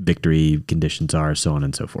the victory conditions are, so on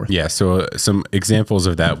and so forth. Yeah. So some examples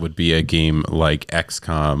of that would be a game like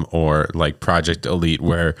XCOM or like Project Elite,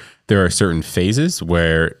 where there are certain phases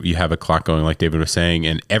where you have a clock going, like David was saying,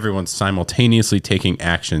 and everyone's simultaneously taking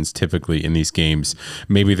actions. Typically in these games,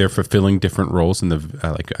 maybe they're fulfilling different roles in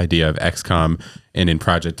the idea of XCOM, and in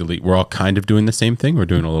Project Elite, we're all kind of doing the same thing. We're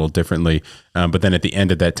doing a little differently. But then at the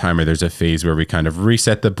end of that timer, there's a phase where we kind of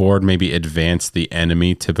reset the board, maybe advance the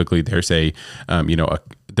enemy. Typically, there's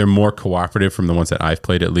they're more cooperative from the ones that I've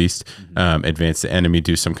played, at least. Advance the enemy,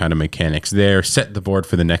 do some kind of mechanics there, set the board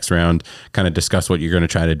for the next round, kind of discuss what you're going to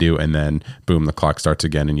try to do, and then boom, the clock starts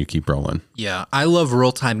again and you keep rolling. Yeah, I love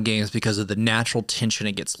real-time games because of the natural tension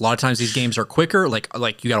it gets. A lot of times these games are quicker,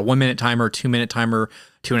 like you got a 1 minute timer, 2 minute timer,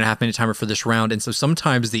 2.5 minute timer for this round. And so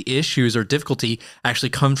sometimes the issues or difficulty actually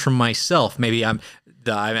comes from myself. Maybe I'm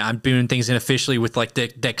doing things unofficially with like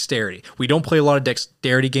dexterity. We don't play a lot of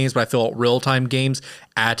dexterity games, but I feel real-time games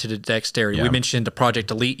add to the dexterity. Yeah. We mentioned the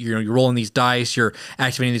Project Elite. You're rolling these dice, you're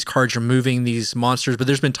activating these cards, you're moving these monsters. But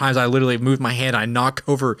there's been times I literally moved my hand, I knock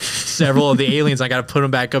over several of the aliens. I got to put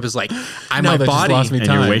them back up. It's like my body. Lost me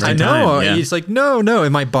time. I know. Yeah. It's like no,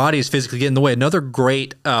 and my body is physically getting in the way. Another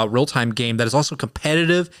great real-time game that is also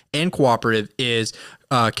competitive and cooperative is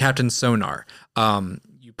Captain Sonar.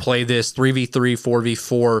 play this 3v3,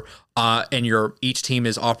 4v4, and each team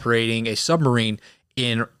is operating a submarine.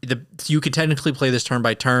 You could technically play this turn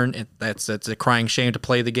by turn. And that's a crying shame to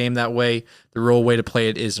play the game that way. The real way to play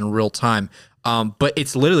it is in real time. But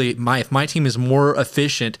it's literally if my team is more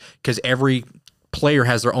efficient because every player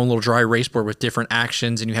has their own little dry erase board with different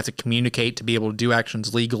actions, and you have to communicate to be able to do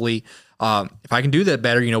actions legally. If I can do that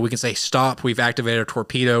better, we can say stop. We've activated a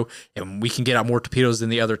torpedo, and we can get out more torpedoes than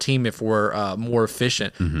the other team if we're more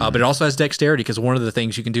efficient. But it also has dexterity because one of the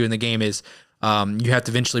things you can do in the game is you have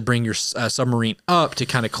to eventually bring your submarine up to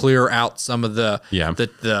kind of clear out some of the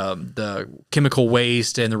chemical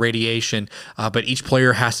waste and the radiation. But each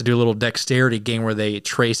player has to do a little dexterity game where they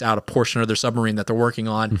trace out a portion of their submarine that they're working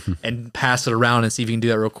on and pass it around and see if you can do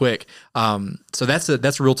that real quick. So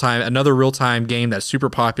that's real time. Another real time game that's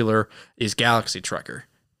super popular is Galaxy Trucker.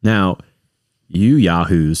 Now, you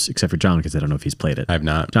yahoos, except for John, because I don't know if he's played it. I've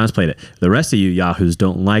not. John's played it. The rest of you yahoos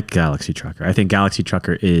don't like Galaxy Trucker. I think Galaxy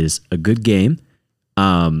Trucker is a good game.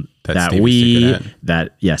 That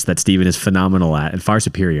Steven is phenomenal at and far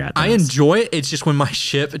superior at. I enjoy it. It's just when my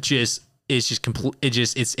ship I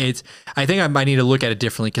think I might need to look at it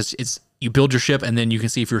differently because you build your ship and then you can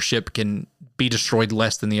see if your ship can be destroyed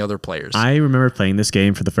less than the other players. I remember playing this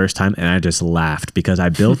game for the first time and I just laughed because I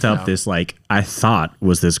built up this I thought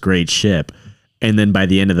was this great ship. And then by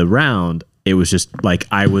the end of the round, it was just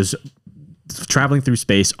I was traveling through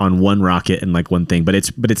space on one rocket and one thing, but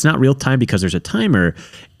it's not real time because there's a timer.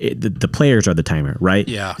 The players are the timer, right?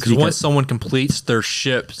 Yeah, because once someone completes their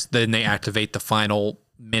ships, then they activate the final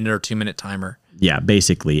minute or 2 minute timer. Yeah,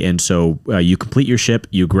 basically. And so you complete your ship,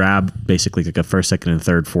 you grab basically a first, second, and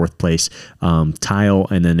third, fourth place tile,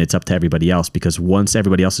 and then it's up to everybody else because once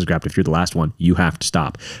everybody else has grabbed, if you're the last one, you have to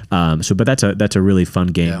stop. But that's a really fun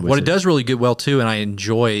game. Yeah. What it does really good well too, and I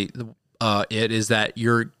enjoy it, is that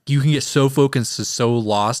you can get so focused and so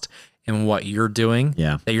lost in what you're doing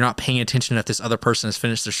that you're not paying attention that this other person has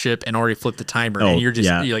finished their ship and already flipped the timer, and you're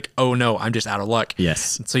like, oh no, I'm just out of luck.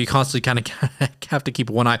 Yes. So you constantly kind of have to keep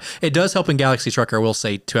one eye. It does help in Galaxy Trucker, I will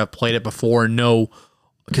say, to have played it before and know,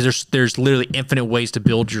 because there's literally infinite ways to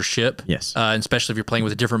build your ship. Yes. And especially if you're playing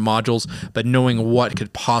with different modules, but knowing what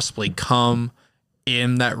could possibly come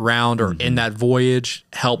in that round or in that voyage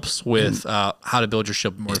helps with how to build your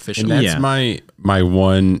ship more efficiently. And that's my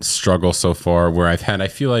one struggle so far, where I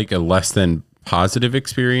feel like a less than positive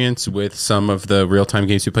experience with some of the real-time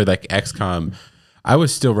games we played, like XCOM. I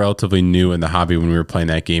was still relatively new in the hobby when we were playing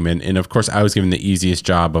that game, and of course I was given the easiest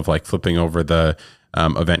job of flipping over the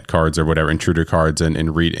event cards or whatever, intruder cards,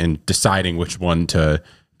 and deciding which one to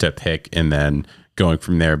pick, and then going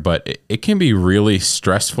from there. But it can be really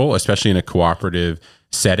stressful, especially in a cooperative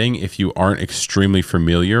setting, if you aren't extremely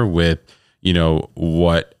familiar with,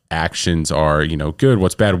 what actions are, good,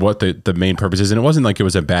 what's bad, what the main purpose is. And it wasn't like it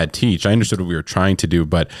was a bad teach. I understood what we were trying to do,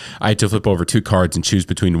 but I had to flip over 2 cards and choose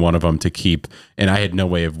between one of them to keep. And I had no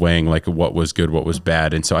way of weighing what was good, what was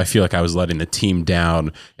bad. And so I feel like I was letting the team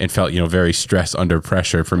down and felt, very stressed under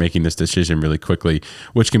pressure for making this decision really quickly,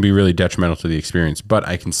 which can be really detrimental to the experience. But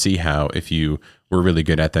I can see how if you were really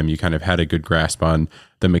good at them, you kind of had a good grasp on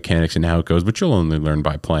the mechanics and how it goes, but you'll only learn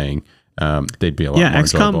by playing. They'd be a lot more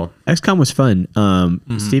enjoyable. XCOM was fun.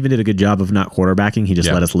 Steven did a good job of not quarterbacking. He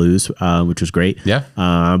just let us lose, which was great. Yeah.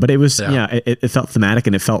 But it was, it felt thematic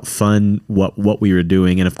and it felt fun what we were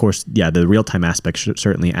doing. And of course, the real-time aspect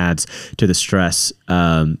certainly adds to the stress.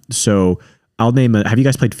 So I'll name have you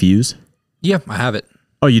guys played Fuse? Yeah, I have it.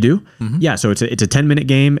 Oh, you do? Mm-hmm. Yeah, so it's a 10-minute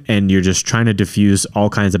game, and you're just trying to defuse all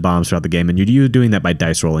kinds of bombs throughout the game, and you're doing that by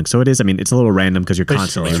dice rolling. So it is, it's a little random because you're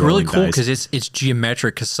constantly It's rolling really cool dice. because it's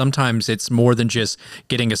geometric, because sometimes it's more than just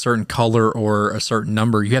getting a certain color or a certain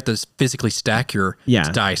number. You have to physically stack your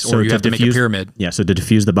dice, or you have to make a pyramid. Yeah, so to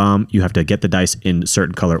defuse the bomb, you have to get the dice in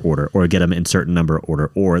certain color order, or get them in certain number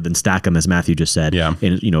order, or then stack them, as Matthew just said,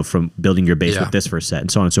 from building your base with this first set,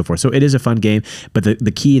 and so on and so forth. So it is a fun game, but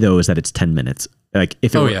the key, though, is that it's 10 minutes.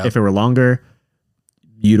 If it were longer,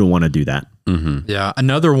 you don't want to do that. Mm-hmm. Yeah,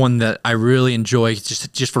 another one that I really enjoy,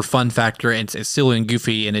 just for fun factor, and it's silly and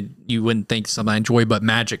goofy, and you wouldn't think something I enjoy, but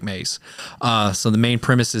Magic Maze. So the main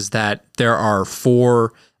premise is that there are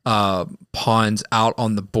 4 pawns out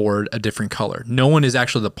on the board, a different color. No one is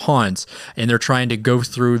actually the pawns, and they're trying to go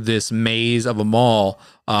through this maze of a mall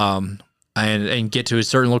and get to a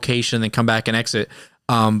certain location, then come back and exit.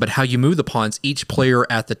 But how you move the pawns, each player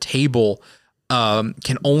at the table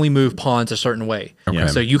can only move pawns a certain way. Okay.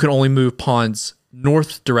 So you can only move pawns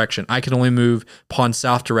north direction. I can only move pawns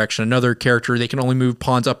south direction. Another character, they can only move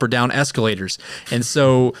pawns up or down escalators. And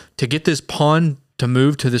so to get this pawn to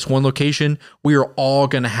move to this one location, we are all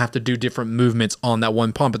going to have to do different movements on that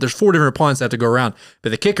one pawn. But there's 4 different pawns that have to go around. But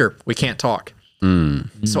the kicker, we can't talk.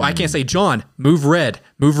 So I can't say, John, move red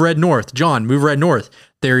north. John, move red north.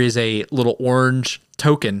 There is a little orange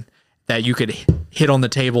token that you could hit on the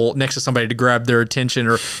table next to somebody to grab their attention,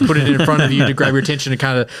 or put it in front of you to grab your attention, and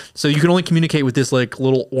kind of, so you can only communicate with this like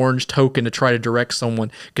little orange token to try to direct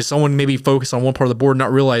someone, because someone maybe focus on one part of the board and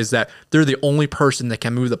not realize that they're the only person that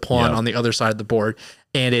can move the pawn on the other side of the board.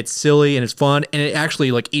 And it's silly and it's fun. And it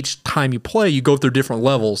actually, like, each time you play, you go through different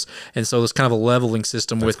levels. And so there's kind of a leveling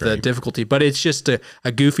system with the difficulty, but it's just a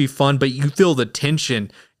goofy fun, but you feel the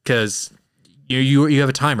tension because you have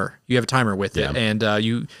a timer. You have a timer with it. And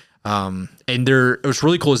what's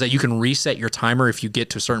really cool is that you can reset your timer if you get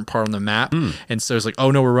to a certain part on the map. And so it's like,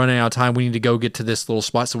 oh no, we're running out of time. We need to go get to this little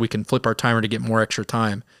spot so we can flip our timer to get more extra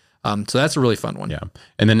time. So that's a really fun one. Yeah.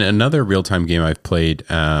 And then another real-time game I've played,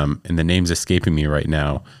 and the name's escaping me right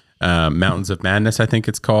now, Mountains of Madness, I think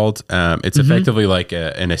it's called. It's effectively like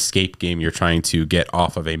an escape game. You're trying to get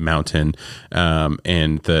off of a mountain.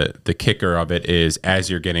 And the kicker of it is,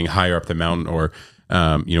 as you're getting higher up the mountain, or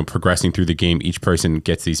progressing through the game, each person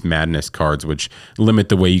gets these madness cards, which limit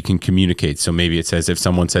the way you can communicate. So maybe it says if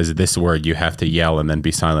someone says this word, you have to yell and then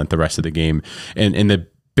be silent the rest of the game. And the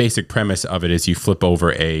basic premise of it is you flip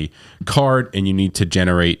over a card and you need to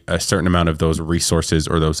generate a certain amount of those resources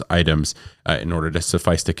or those items in order to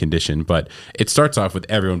suffice the condition. But it starts off with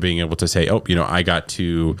everyone being able to say, oh, I got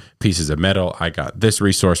 2 pieces of metal. I got this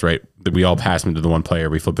resource, right? We all pass them to the one player.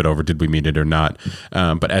 We flip it over. Did we meet it or not?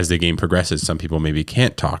 But as the game progresses, some people maybe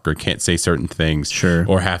can't talk or can't say certain things,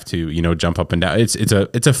 or have to, jump up and down. It's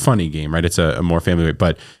a funny game, right? It's a more family way,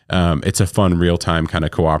 but it's a fun real-time kind of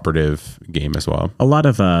cooperative game as well. A lot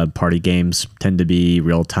of party games tend to be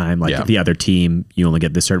real-time. Like the other team, you only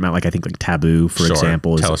get this certain amount. Like I think like Taboo, for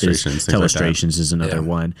example, Telestrations is another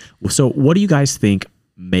one. So what do you guys think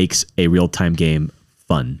makes a real-time game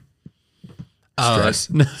fun?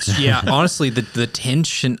 Yeah, honestly, the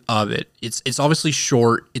tension of it. It's obviously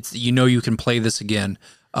short. It's you can play this again.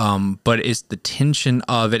 But it's the tension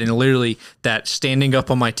of it, and literally that standing up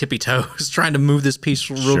on my tippy toes, trying to move this piece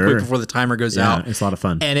real quick before the timer goes out. It's a lot of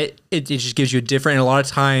fun. And it just gives you a different, and a lot of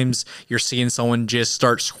times you're seeing someone just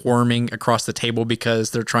start squirming across the table because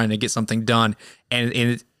they're trying to get something done,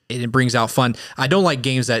 and it brings out fun. I don't like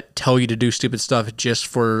games that tell you to do stupid stuff just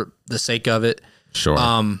for the sake of it. Sure.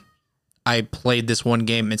 I played this one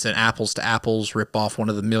game. It's an apples to apples ripoff, one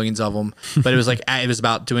of the millions of them. But it was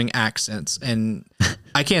about doing accents, and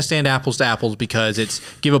I can't stand apples to apples because it's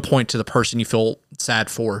give a point to the person you feel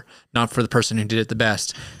sad for, not for the person who did it the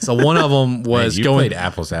best. So one of them was you played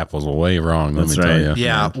apples to apples way wrong. Let me tell you.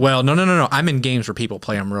 Yeah. Well, no. I'm in games where people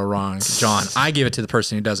play them real wrong, John. I give it to the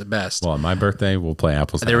person who does it best. Well, on my birthday, we'll play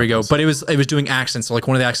apples. There we go. But it was doing accents. So like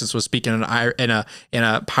one of the accents was speaking in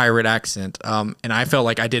a pirate accent, and I felt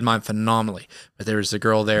like I did mine phenomenally. But there was a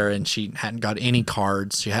girl there, and she hadn't got any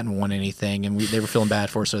cards. She hadn't won anything, and they were feeling bad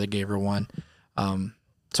for her, so they gave her one.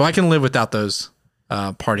 So I can live without those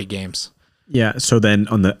party games. Yeah. So then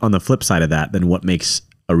on the flip side of that, then what makes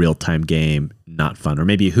a real-time game not fun? Or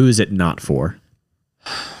maybe who is it not for?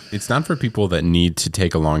 It's not for people that need to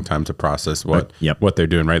take a long time to process what they're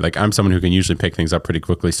doing, right? Like I'm someone who can usually pick things up pretty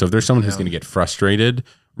quickly. So if there's someone who's going to get frustrated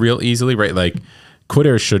real easily, right? Like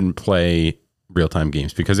quitters shouldn't play real-time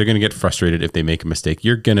games because they're going to get frustrated if they make a mistake.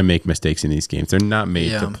 You're going to make mistakes in these games. They're not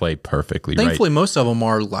made to play perfectly. Thankfully, most of them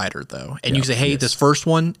are lighter though. And you can say, hey, this first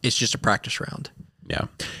one is just a practice round. Yeah.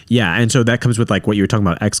 Yeah. And so that comes with like what you were talking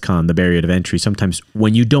about, XCOM, the barrier of entry. Sometimes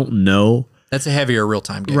when you don't know, that's a heavier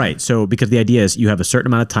real-time game. Right. So because the idea is you have a certain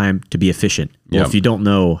amount of time to be efficient. Well, if you don't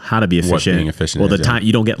know how to be efficient,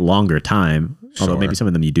 you don't get longer time. Although maybe some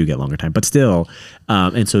of them you do get longer time, but still,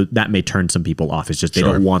 and so that may turn some people off. It's just they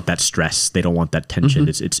don't want that stress, they don't want that tension.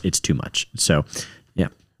 It's too much. So, yeah.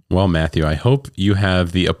 Well, Matthew, I hope you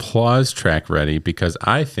have the applause track ready because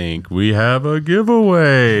I think we have a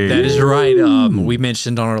giveaway. That is right. We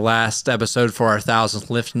mentioned on our last episode for our 1,000th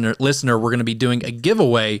listener, we're going to be doing a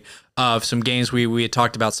giveaway of some games. We had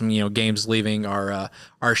talked about some games leaving our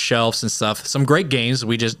shelves and stuff. Some great games.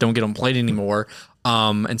 We just don't get them played anymore.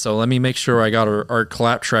 And so let me make sure I got our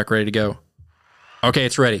clap track ready to go. Okay,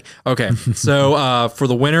 it's ready. Okay, so for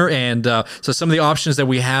the winner, and so some of the options that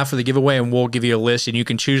we have for the giveaway, and we'll give you a list, and you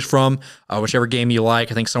can choose from whichever game you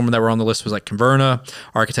like. I think some that were on the list was like Converna,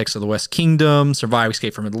 Architects of the West Kingdom, Survive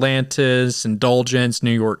Escape from Atlantis, Indulgence,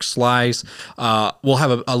 New York Slice. We'll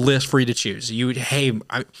have a list for you to choose.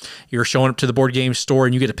 You're showing up to the board game store,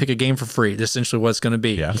 and you get to pick a game for free. That's essentially what it's going to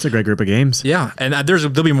be. Yeah, it's a great group of games. Yeah, and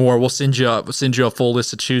there'll be more. We'll send you a full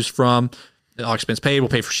list to choose from. All expense paid. We'll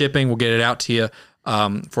pay for shipping. We'll get it out to you.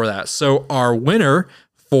 for that. So our winner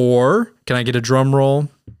for, can I get a drum roll?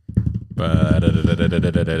 Is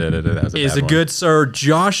a good sir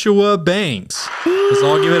Joshua Banks. Let's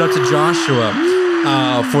all give it up to Joshua.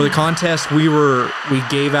 For the contest, we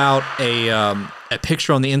gave out a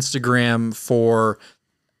picture on the Instagram for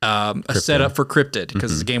a setup for Cryptid,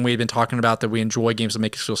 because it's a game we had been talking about that we enjoy, games that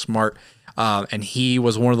make us feel smart. And he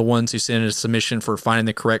was one of the ones who sent in a submission for finding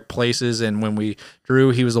the correct places. And when we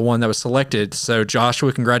drew, he was the one that was selected. So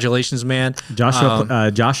Joshua, congratulations, man.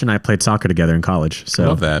 Joshua, Josh and I played soccer together in college. So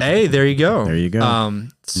love that. Hey, there you go. There you go.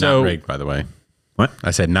 Not rigged, by the way. What?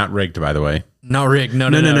 I said not rigged, by the way. Not rigged. No.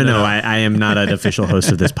 I am not an official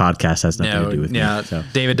host of this podcast. Has nothing to do with me. So.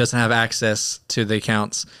 David doesn't have access to the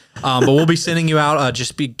accounts. But we'll be sending you out.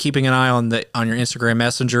 Just be keeping an eye on your Instagram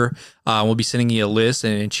Messenger. We'll be sending you a list,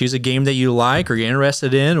 and choose a game that you like or you're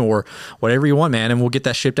interested in, or whatever you want, man. And we'll get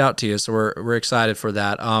that shipped out to you. So we're excited for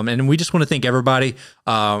that. And we just want to thank everybody,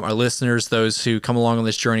 our listeners, those who come along on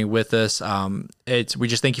this journey with us. We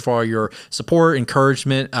just thank you for all your support,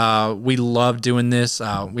 encouragement. We love doing this.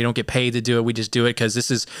 We don't get paid to do it. We just do it because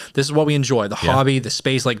this is what we enjoy. The hobby, the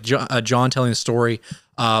space, like John telling the story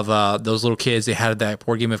of those little kids. They had that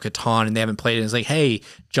board game of Catan and they haven't played it. And it's like, hey,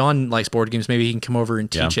 John likes board games. Maybe he can come over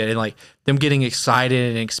and teach it. And like them getting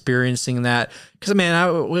excited and experiencing that. Because,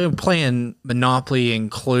 man, we're playing Monopoly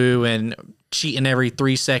and Clue and cheating every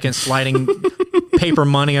 3 seconds, sliding paper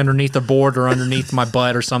money underneath the board or underneath my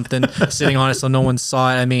butt or something, sitting on it so no one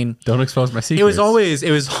saw it. I mean, don't expose my secrets. It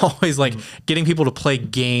was always like getting people to play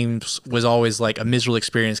games was always like a miserable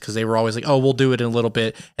experience, because they were always like, oh, we'll do it in a little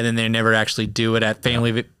bit, and then they never actually do it at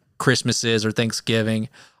family Christmases or Thanksgiving.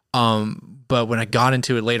 But when I got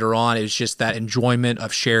into it later on, it was just that enjoyment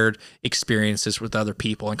of shared experiences with other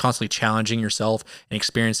people and constantly challenging yourself and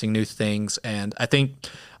experiencing new things. And I think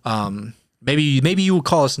maybe you would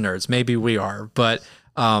call us nerds. Maybe we are, but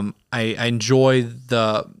I enjoy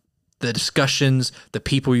the discussions, the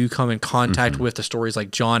people you come in contact with, the stories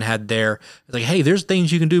like John had there. It's like, hey, there's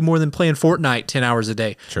things you can do more than playing Fortnite 10 hours a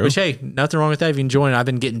day. True. Which, hey, nothing wrong with that if you enjoy it. I've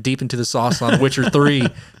been getting deep into the sauce on Witcher 3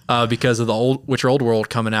 because of the Witcher Old World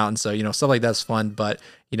coming out. And so, stuff like that's fun. But,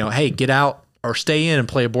 hey, get out or stay in and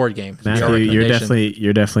play a board game. Matthew, you're definitely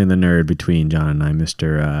the nerd between John and I,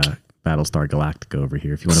 Mr. Battlestar Galactica over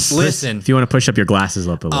here. If you want to listen, if you want to push up your glasses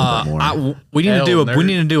up a little bit more, we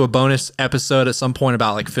need to do a bonus episode at some point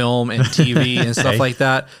about like film and TV and stuff like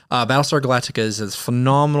that. Battlestar Galactica is a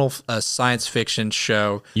phenomenal science fiction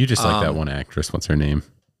show. You just like that one actress. What's her name?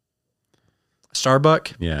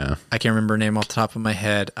 Starbuck. Yeah, I can't remember her name off the top of my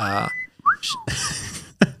head. I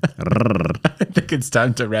think it's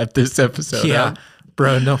time to wrap this episode. Yeah,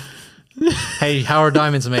 bro. No. Hey, how are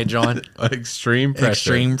diamonds made, John? Extreme pressure.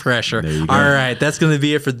 Extreme pressure. All right, that's going to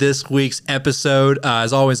be it for this week's episode.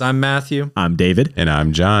 As always, I'm Matthew. I'm David. And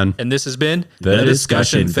I'm John. And this has been The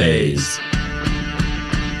Discussion Phase.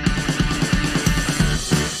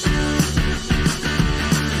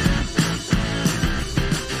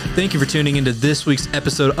 Thank you for tuning into this week's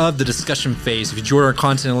episode of The Discussion Phase. If you enjoyed our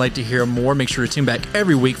content and like to hear more, make sure to tune back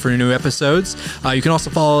every week for new episodes. You can also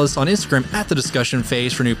follow us on Instagram at The Discussion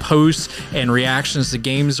Phase for new posts and reactions to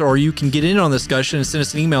games, or you can get in on the discussion and send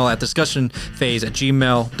us an email at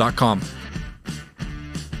discussionphase@gmail.com.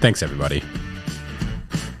 Thanks, everybody.